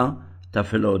l-10 ta'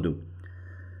 filgħodu.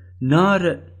 Nhar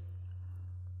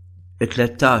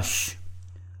it-13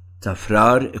 ta'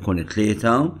 frar ikun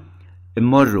it-tlieta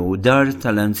immorru dar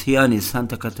tal-anzjani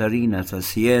Santa Katarina ta'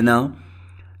 Siena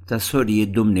ta' Sorji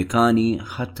Dominikani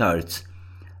ħattart.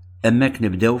 Hemmhekk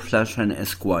nibdew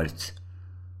fl-10:15.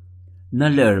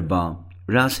 Nhar l-erba'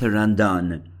 ras ir-Randan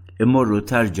immorru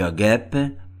tarġa Gep,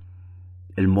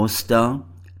 il-Mosta,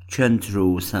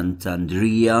 ċentru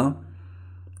Sant'Andrija,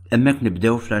 hemmhekk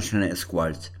nibdew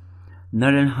fl-10:15.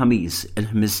 Nhar il-ħamis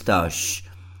il-15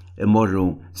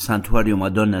 immorru Santwarju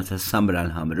Madonna tas-Samra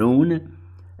l-Ħamrun,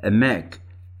 hemmhekk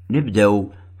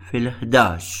nibdew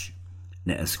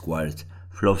fil-11:15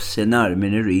 fl-offsinar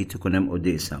min irid ikun hemm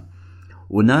qudisa.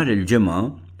 U nhar il-ġimgħa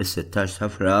is-16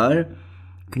 ta' frar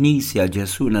Knisja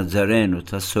Ġesu Nazzarenu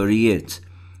tas-Sorjiet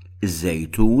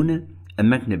iż-Żejtun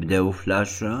hemmhekk nibdew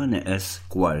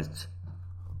fl-10:15.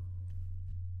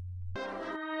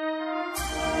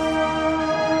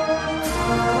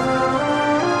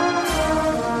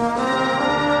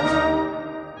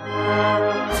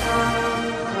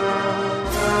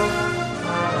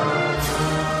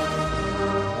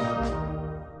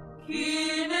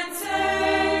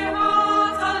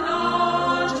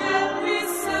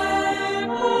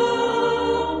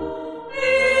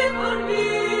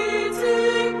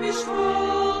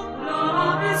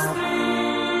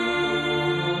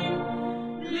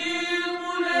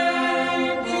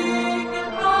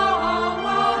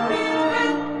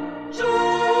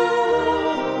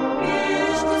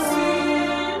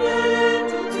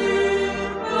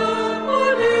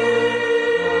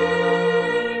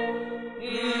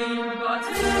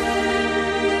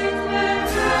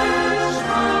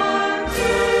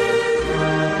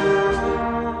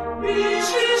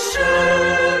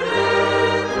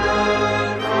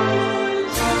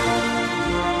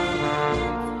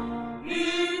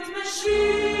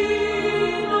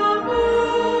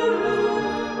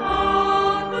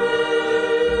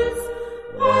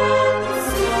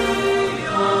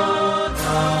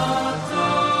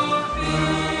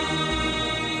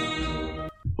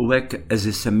 Hekk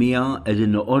eżis semmija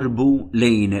qegħdin noqorbu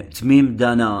lejn tmiem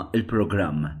dana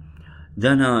il-programm.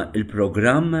 Dana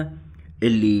il-programm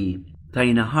illi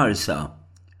tajna ħarsa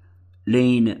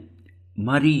lejn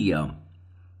Marija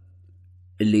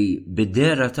illi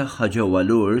bid-dera tagħha ġewwa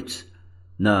Lourdes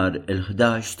nhar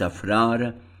il-11 ta' frar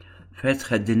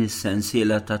fetħet din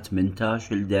is-sensiela ta'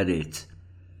 18 il-deriet.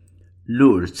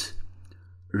 Lourdes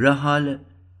raħal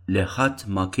li ħadd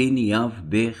ma kien jaf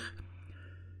bih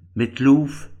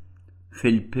mitluf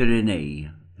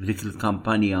fil-Pirinej f'dik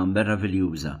il-kampanja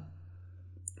meraviljuża.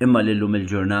 Imma lillum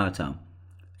il-ġurnata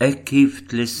hekk kif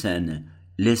tlissen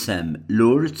l-isem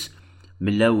Lourdes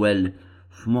mill-ewwel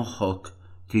f'moħħok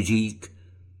tiġik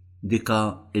dika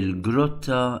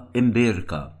il-grotta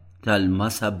imbirka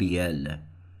tal-Masabiel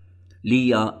li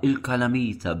hija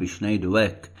il-kalamita biex ngħidu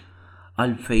hekk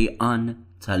għal-fejqan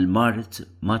tal-mart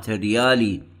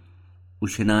materjali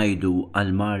u xi ngħidu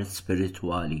għal-mart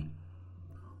spiritwali.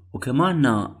 U kemm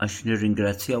għandna għax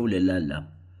nirringrazzjaw lil Alla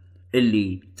illi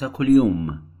ta' kuljum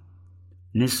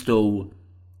nistgħu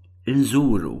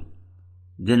nżuru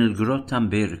din il-grotta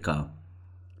mbirka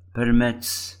permezz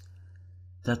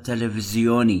ta'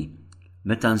 televiżjoni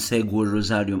meta nsegwu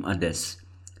r-Rożarju Mqaddess,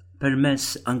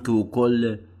 permezz anke wkoll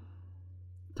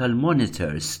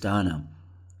tal-monitors tagħna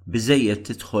biżejjed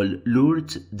tidħol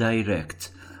Lourdes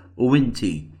Direct u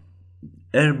inti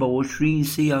 24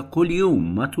 siegħa kuljum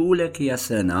matulek hija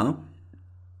sena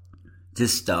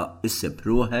tista' issib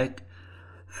ruħek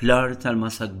fl-art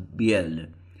tal-Masabiel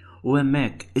u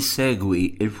hemmhekk issegwi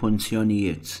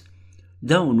il-funzjonijiet.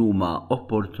 Dawn huma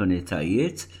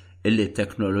opportunitajiet illi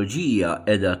t-teknoloġija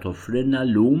qiegħda toffrilna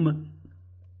llum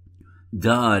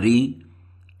dari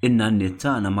in-nannit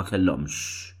tagħna ma kellhomx.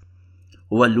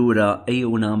 U allura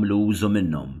ejjew nagħmlu użu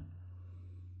minnhom.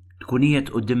 Tkunijiet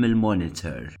quddiem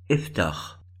il-monitor, iftaħ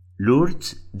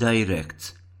Lourdes Direct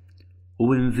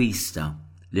u invista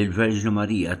lill-Verġni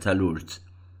Marija ta' Lourdes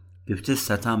kif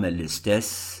tista' tagħmel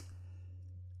l-istess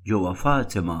ġewwa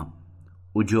Fatima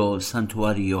u ġo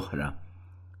santwarji oħra.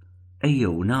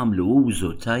 Ejjew nagħmlu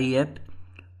użu tajjeb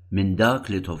minn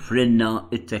dak li toffrilna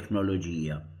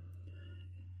it-teknoloġija.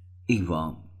 Iva,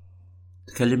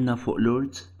 tkellimna fuq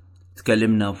Lourdes,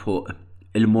 tkellimna fuq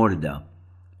il-morda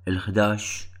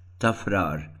il-11 ta'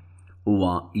 frar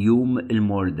huwa jum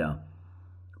il-morda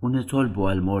u nitolbu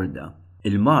għal-morda.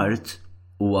 Il-Mart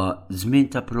huwa żmien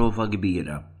ta' prova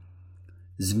kbira,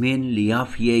 żmien li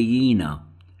jaf jgħinna,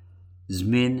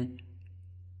 żmien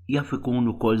jaf ikun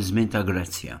ukoll żmien ta'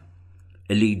 grazzja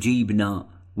li jġibna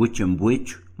wiċċ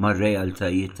imbuċċ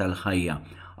mar-realtajiet tal-ħajja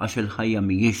għax il-ħajja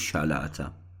mhijiex xalata.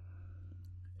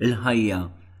 Il-ħajja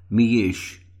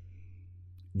mhijiex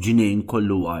ġnien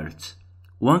kollu wart.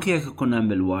 U anke jekk ikun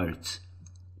hemm il-wart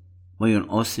ma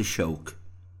jonqos ix-xewk.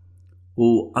 U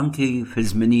anke fi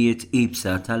żminijiet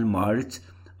qibsa tal-Mart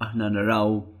aħna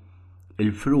naraw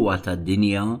il-fruwa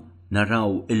tad-dinja,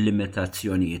 naraw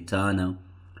il-limitazzjonijiet tagħna.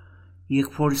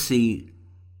 Jekk forsi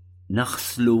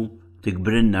naħslu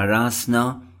tikbrinna rasna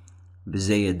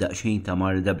biżejjed daqsxejn ta'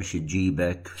 marda biex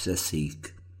iġġibek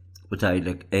f'sessik u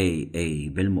tgħidlek ej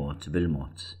bil-mod.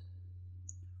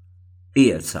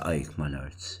 Qiegħed saqajk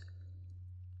mal-art.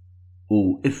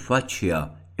 U iffaċċja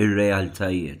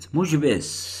ir-realtajiet mhux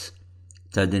biss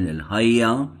ta' din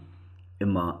il-ħajja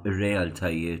imma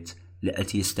ir-realtajiet li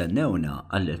qed jistennewna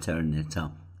għall-eternità.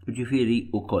 Ġifieri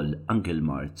wkoll anke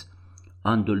l-Mart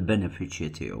għandu l-benefiċċji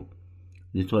tiegħu.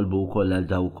 Nitolbu wkoll għal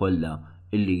daw kollha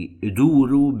illi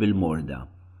iduru bil-morda.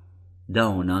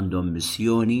 Dawn għandhom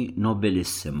missjoni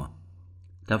nobilissima.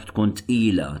 Taf tkun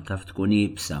tqila, taf tkun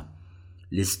ibsa.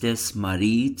 L-istess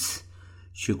marit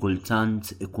xi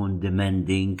kultant ikun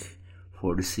demanding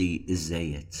forsi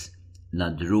iżejjed.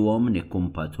 Nadruhom,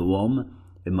 nikkumpatuhom,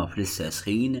 imma fl-istess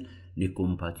ħin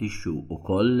nikkumpatixxu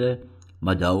wkoll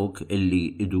ma' dawk illi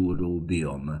iduru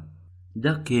bihom.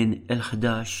 Dak kien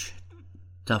il-11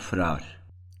 ta' frar.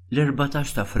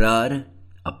 L-14 ta' frar,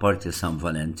 apparti San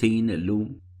Valentin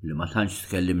illum, li ma tantx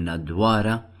tkellimna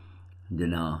dwarha,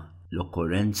 dina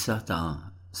l-okkurrenza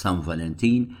ta' San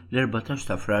Valentin, l-14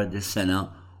 ta' frar dis-sena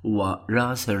huwa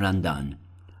ras ir-Randan.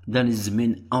 Dan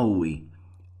iż-żmien qawwi.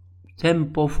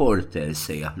 Tempo forte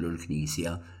sejjaħlu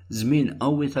l-Knisja, żmien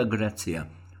qawwi ta' grazzja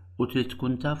u trid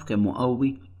tkun taf kemm hu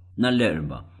qawwi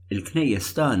nall-erba'.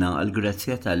 Il-knejjes tagħna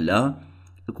għall-grazzja tal-Alla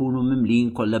ikunu mimlin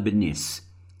kollha bin-nies.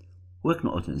 U hekk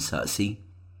noqgħod insaqsi,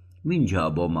 min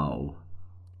ġabhom hawn?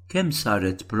 Kemm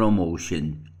saret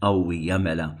promotion qawwija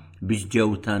mela biex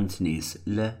ġew tant nies?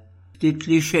 Le, ftit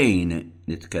li xejn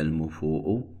nitkellmu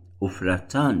fuqu u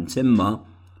frattant imma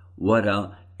wara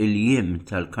il-jiem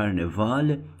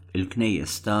tal-karnival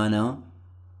il-knejjes tagħna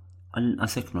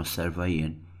għal-inqas hekk nosserva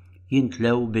jien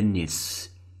jintlew bin-nies.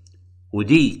 U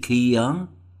dik hija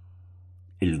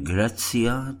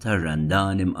il-grazzja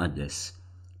tar-Randan imqaddes.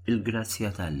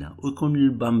 Il-grazzja tal-Alla. U jkun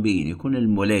il-bambin, ikun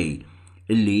il-mulej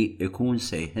illi ikun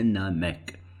sejħinna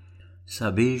hemmhekk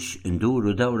sabiex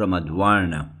induru dawra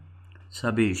madwarna,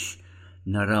 sabiex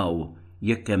naraw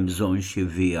jekk hemm bżonn xi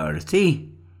VRT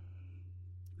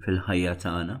fil-ħajja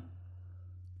tagħna.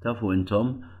 Tafu intom,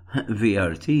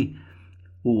 VRT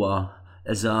huwa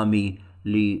eżami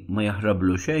li ma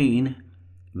jaħrablu xejn,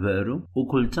 veru, u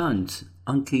kultant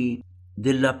anki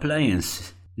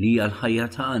dill-appliance li hija l-ħajja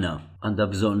tagħna għandha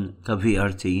bżonn ta'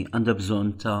 VRT, għandha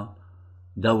bżonn ta'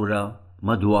 dawra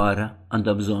madwara,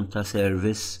 għandha bżonn ta'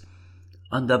 service,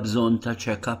 għandha bżonn ta'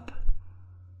 check-up.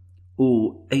 U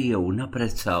ejjew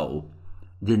napprezzaw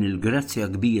din il-grazzja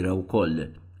kbira wkoll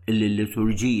illi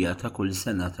l-liturġija ta' kull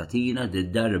sena tagħtina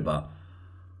darba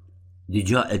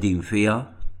diġà qegħdin fiha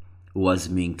huwa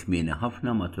żmien kmieni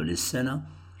ħafna matul is-sena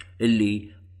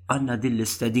illi għandna din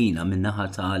l-istedina min-naħa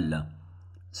ta' Alla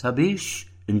sabiex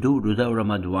induru dawra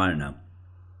madwarna,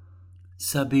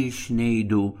 sabiex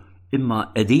ngħidu imma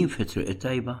qegħdin fi-triq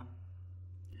it-tajba.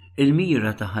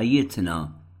 Il-mira ta' ħajjitna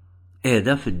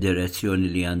qiegħda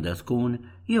fid-direzzjoni li għandha tkun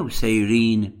jew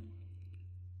sejrin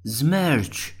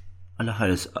żmerġ għal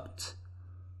ħares qatt.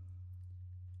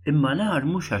 Imma l-għar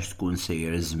mhux għax tkun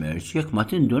sejjer żmerġ jekk ma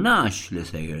tindunax li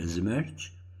sejjer żmerġ.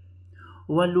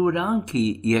 U allura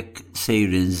anki jekk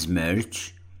sejrin żmerġ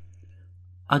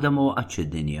għadha ma waqgħetx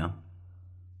id-dinja.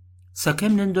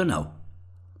 Sakemm nindunaw.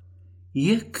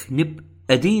 Jekk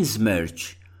qegħdin żmerġ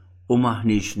u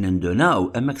maħniex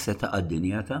nindunaw hemmhekk se taqa'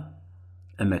 d-dinja ta'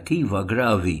 hemmhekk iva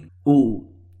gravi u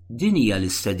din hija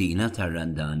l-istedina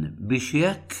tar-Randan biex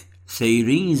jekk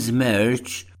sejrin żmerġ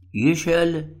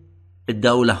jixel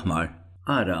id-dawl l-aħmar.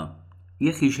 Ara,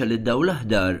 jekk jixel id-dawl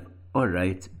l-aħdar,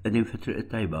 orrajt qegħdin fit-triq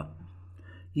it-tajba.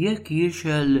 Jekk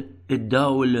jixel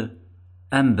id-dawl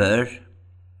amber,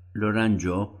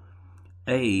 l-oranġo,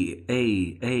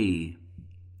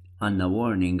 għanna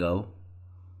warning għaw.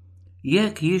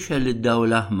 Jekk jixel id-dawl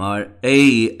l-aħmar,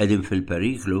 qegħdin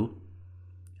fil-periklu,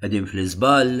 qegħdin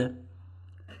fl-iżball,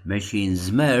 mexjin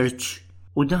żmerġ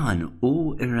u dan hu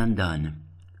ir-Randan.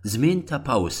 Żmien ta'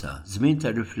 pawsa, żmien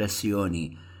ta'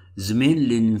 riflessjoni, żmien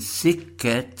li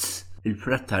nsikket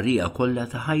il-frattarija kollha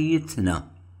ta' ħajjitna,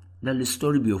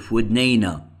 dal-istorbju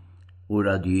f'widnejna u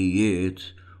radjijiet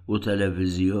u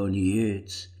televiżjonijiet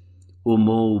u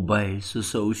mobiles u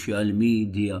social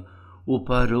media u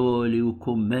paroli u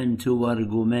kummenti u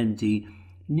argumenti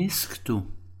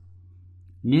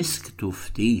nisktu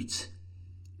ftit,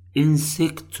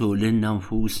 insiktu lilna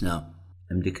nfusna.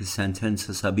 Hemm dik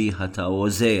is-sentenza sabiħa ta'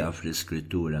 Osea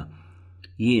fl-Iskrittura.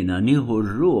 Jiena nieħu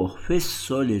r-ruħ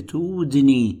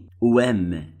fis-solitudni u hemm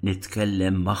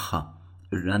nitkellem magħha.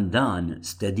 Ir-randan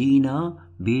stedina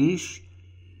biex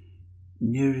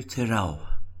nirtiraw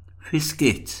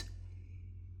fiskiet.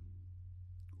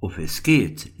 U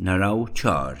fiskiet naraw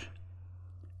ċar.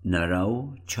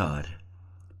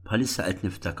 Bħalissa qed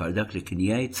niftakar dak li kien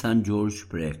jgħid San George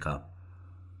Preka.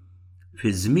 Fi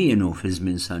żmien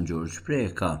San George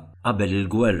Preka, qabel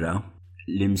il-gwerra,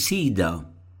 l-imsida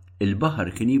il-baħar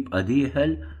kien jibqa'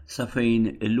 dieħel sa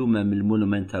fejn illum hemm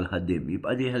il-Monument tal-Ħaddiem,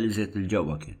 jibqa' dieħel iżjed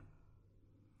il-ġewwa kien.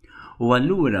 U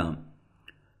allura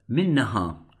min-naħa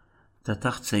ta'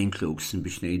 taħt St. Luke's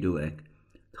biex ngħidu hekk,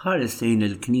 tħares lejn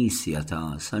il-Knisja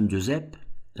ta' San Giuseppe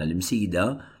tal-Imsida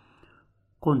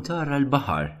kont tara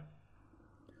l-baħar.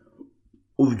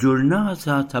 U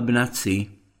f'ġurnata ta' bnazzi,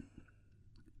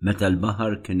 meta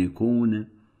l-baħar kien ikun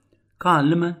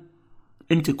kalm,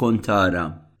 inti kont tara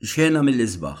xena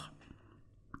mill-isbaħ.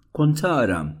 Kont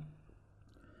tara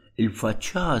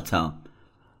il-faċċata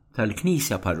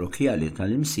tal-Knisja Parrokjali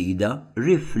tal-Imsida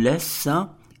riflessa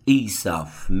qisha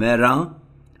f'mera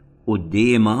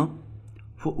qudiema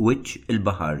fuq wiċċ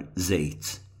il-baħar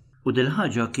żejt. U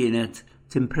dil-ħaġa kienet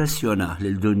timpressjonah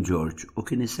lil Dun George u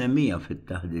kien isemmija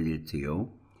fit-taħdidiet tiegħu.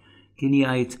 Kien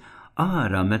jgħid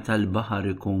ara meta l-baħar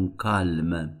ikun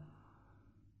kalm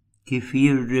kif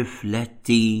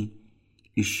jirrifletti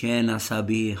ix-xena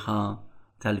sabiħa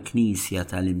tal-Knisja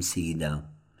tal-Imsida.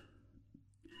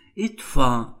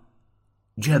 Itfa'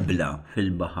 ġebla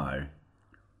fil-baħar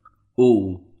u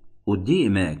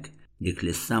quddiemek dik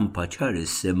l-istampa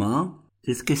ċarissima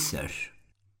titkisser,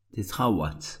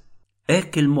 titħawwat.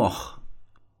 Hekk il-moħħ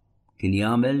kien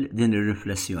jagħmel din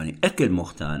ir-riflessjoni, hekk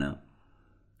il-moħħ tagħna.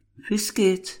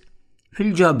 Fiskiet,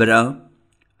 fil-ġabra,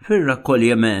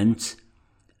 fir-rakkoljament,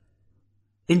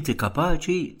 inti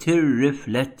kapaċi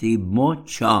tirrifletti b'mod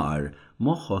ċar,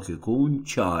 moħħok ikun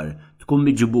ċar, tkun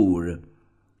miġbur.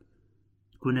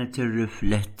 Tkun qed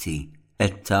tirrifletti,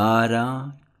 qed tara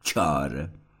ċar.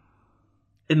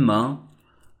 Imma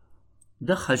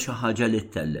daħħal xi ħaġa li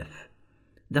ttellef,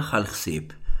 daħħal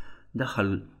ħsieb,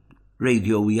 daħħal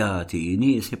radjowjati,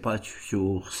 nies ipaċċu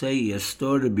ħsejjes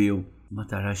storbju ma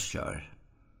tarax ċar.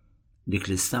 Dik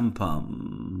l-istampa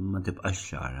ma tibqax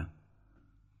ċara.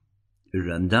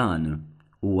 Ir-randan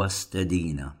huwa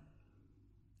stedina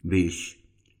biex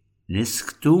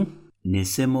nisktu,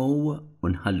 nisimgħu u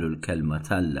nħallu l-kelma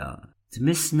talla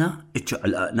tmissna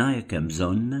iċċaqlaqna jekk hemm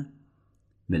bżonn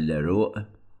mill-eruq,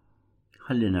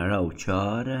 ħalli naraw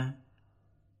ċar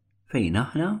fejn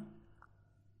aħna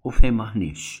u fejn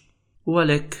maħniex. U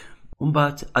għalhekk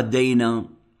mbagħad għaddejna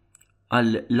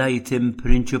għall-item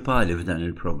prinċipali f'dan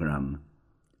il-programm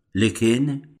li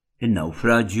kien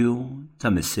in-nawfraġġju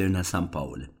ta' missierna San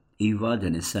Pawl. Iva,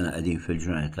 din is-sena qegħdin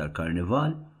fil-ġurnata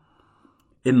tal-Karnival,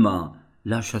 imma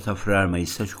l-10 ta' frar ma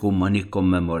jistax ikun ma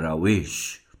nikkommemorawiex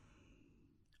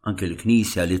anke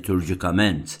l-Knisja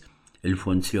liturġikament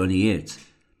il-funzjonijiet,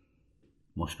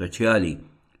 mod speċjali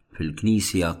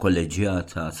fil-Knisja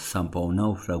kolleġjata ta' San Pawl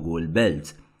Nawfragu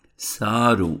l-Belt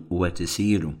saru u qed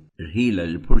isiru. Ir-ħila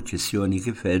l-proċessjoni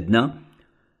kif edna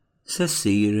se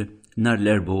ssir nhar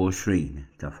l-24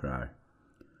 ta' frar.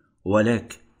 U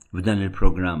għalhekk f'dan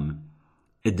il-programm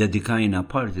iddedikajna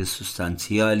parti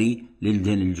sustanzjali lil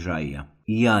din il-ġrajja.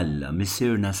 Jalla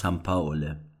missierna San Pawl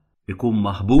ikun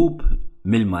maħbub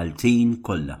mill-Maltin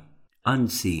kollha.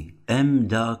 Anzi, hemm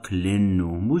dak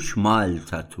l-innu mhux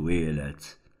Malta twieled,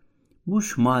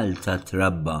 mhux Malta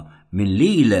trabba minn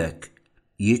lilek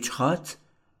jiġħad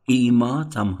qima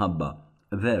ta' mħabba,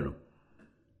 veru.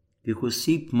 Kieku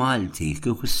ssib Malti,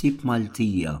 kieku ssib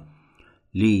Maltija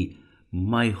li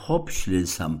ma jħobbx lil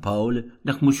San Pawl,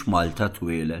 dak mhux Malta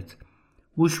twieled,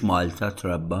 mhux Malta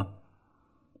trabba.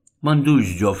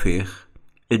 M'għandux ġo fih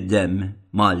id-demm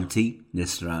Malti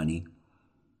nisrani.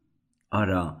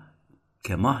 Ara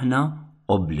kemm aħna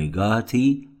obbligati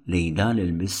lejn dan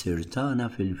il-missier tagħna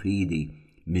fil-fidi,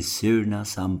 missierna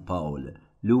San Pawl,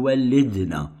 li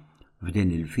wellidna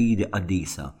f'din il-fidi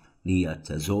qaddisa li hija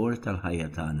t-teżor tal-ħajja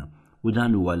tagħna u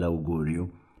dan huwa l-awgurju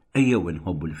ejjew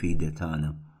inħobbu l-fidi tagħna.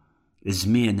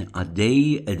 Iż-żmien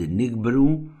għaddej qegħdin nikbru,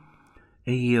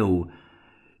 ejjew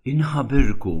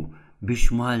inħabirku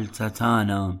biex Malta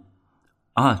tagħna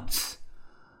qatt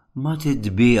ma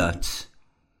titbiegħat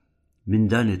minn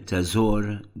dan it-teżor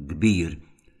kbir.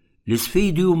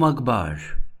 L-isfidi huma kbar.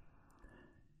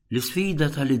 L-isfida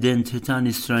tal-identità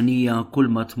nisranija kull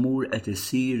ma tmur qed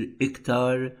issir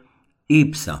iktar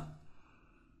ibsa.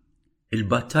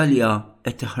 Il-battalja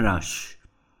qed teħrax.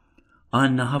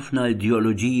 Għandna ħafna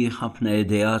ideoloġiji, ħafna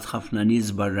ideat, ħafna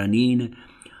nies barranin,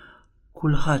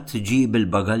 kulħadd ġib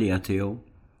il-bagalja tiegħu,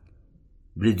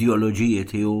 bl-ideoloġiji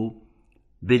tiegħu,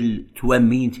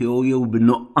 bil-twemmin tiegħu jew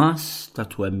bin-nuqqas ta'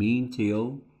 twemmin tiegħu.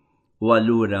 U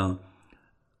allura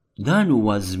dan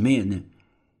huwa żmien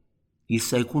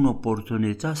jista' jkun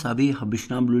opportunità sabiħa biex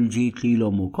nagħmlu l-ġid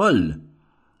lilhom ukoll.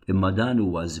 Imma dan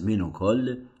huwa żmien ukoll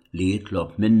li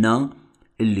jitlob minna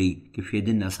illi kif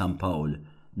jgħidilna San Pawl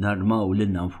narmaw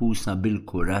lilna nfusna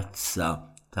bil-kurazza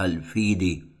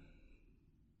tal-fidi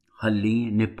ħalli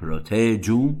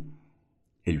nipproteġu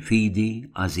il-fidi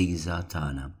għażiża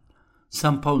tagħna.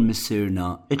 San Pawl missierna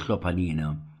itlob għalina.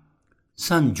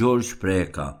 San George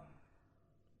preka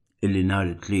illi nhar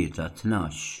it-tlieta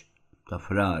 12 ta'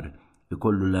 frar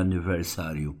ikollu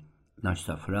l-anniversarju 12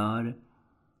 ta' frar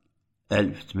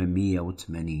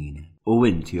 1880. U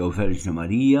inti o Verġi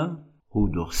Marija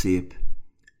ħudu ħsieb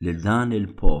lil dan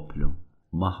il-poplu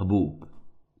maħbub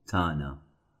tagħna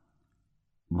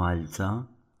Malta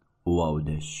u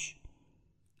Għawdex.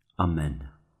 Amen.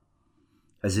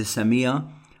 Eżis semija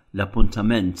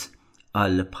l-appuntament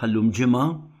għal bħallum ġimgħa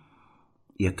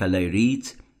jekk Alla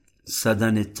jrid sa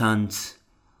dan it-tant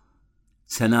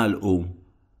se nagħlqu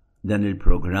dan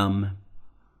il-programm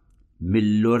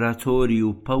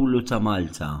mill-oratorju Pawlu ta'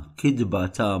 Malta, kidba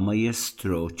ta'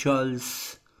 Maestro Charles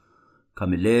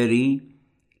Camilleri,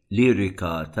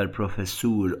 lirika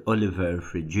tal-professur Oliver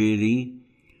Frigieri,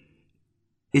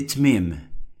 it-tmiem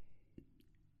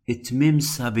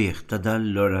sabiħ ta'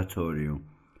 dan l-oratorju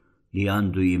li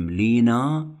għandu jimlina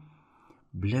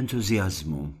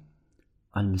bl-entużjażmu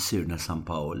għal missierna San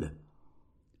Pawl,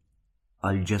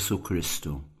 għal Ġesu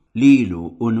Kristu, lilu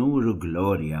unur u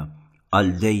glorja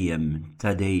għal dejjem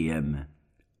ta' dejjem.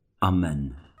 Amen.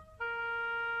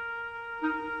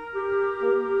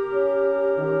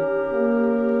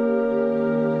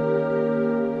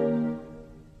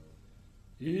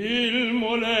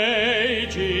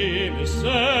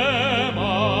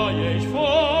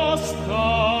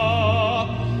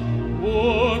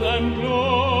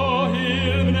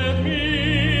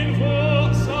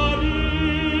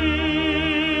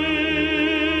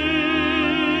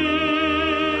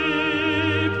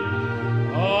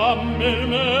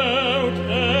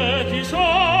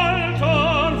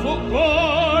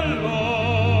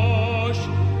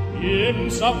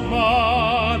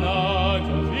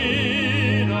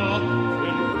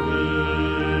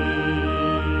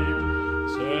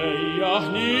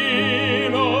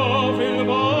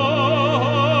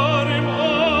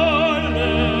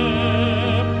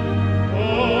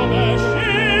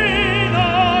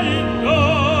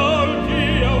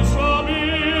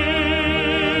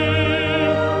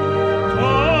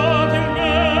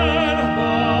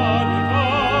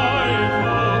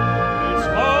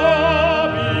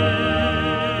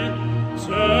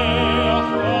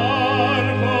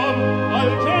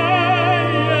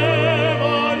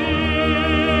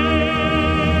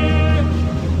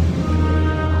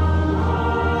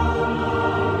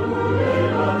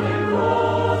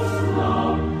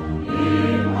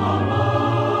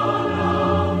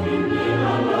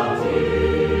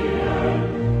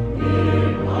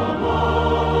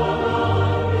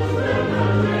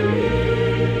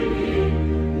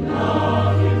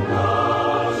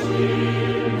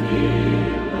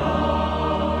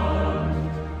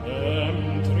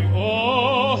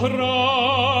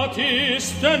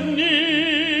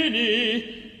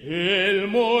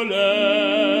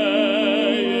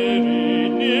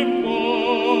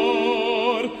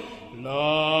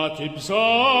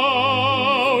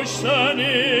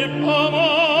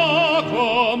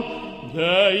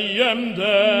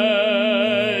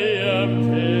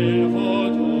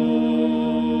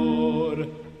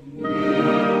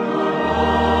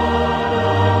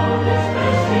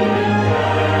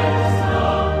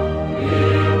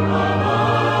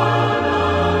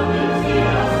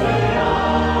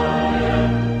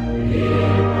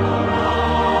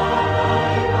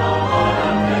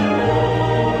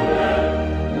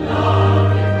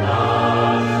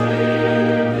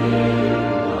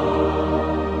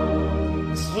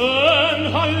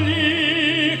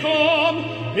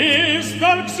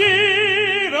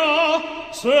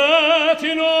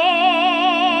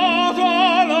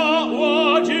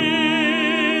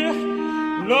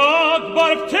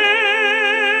 L'akbar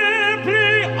templi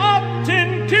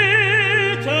għattin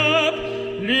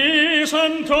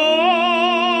sento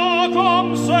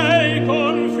com sei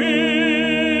con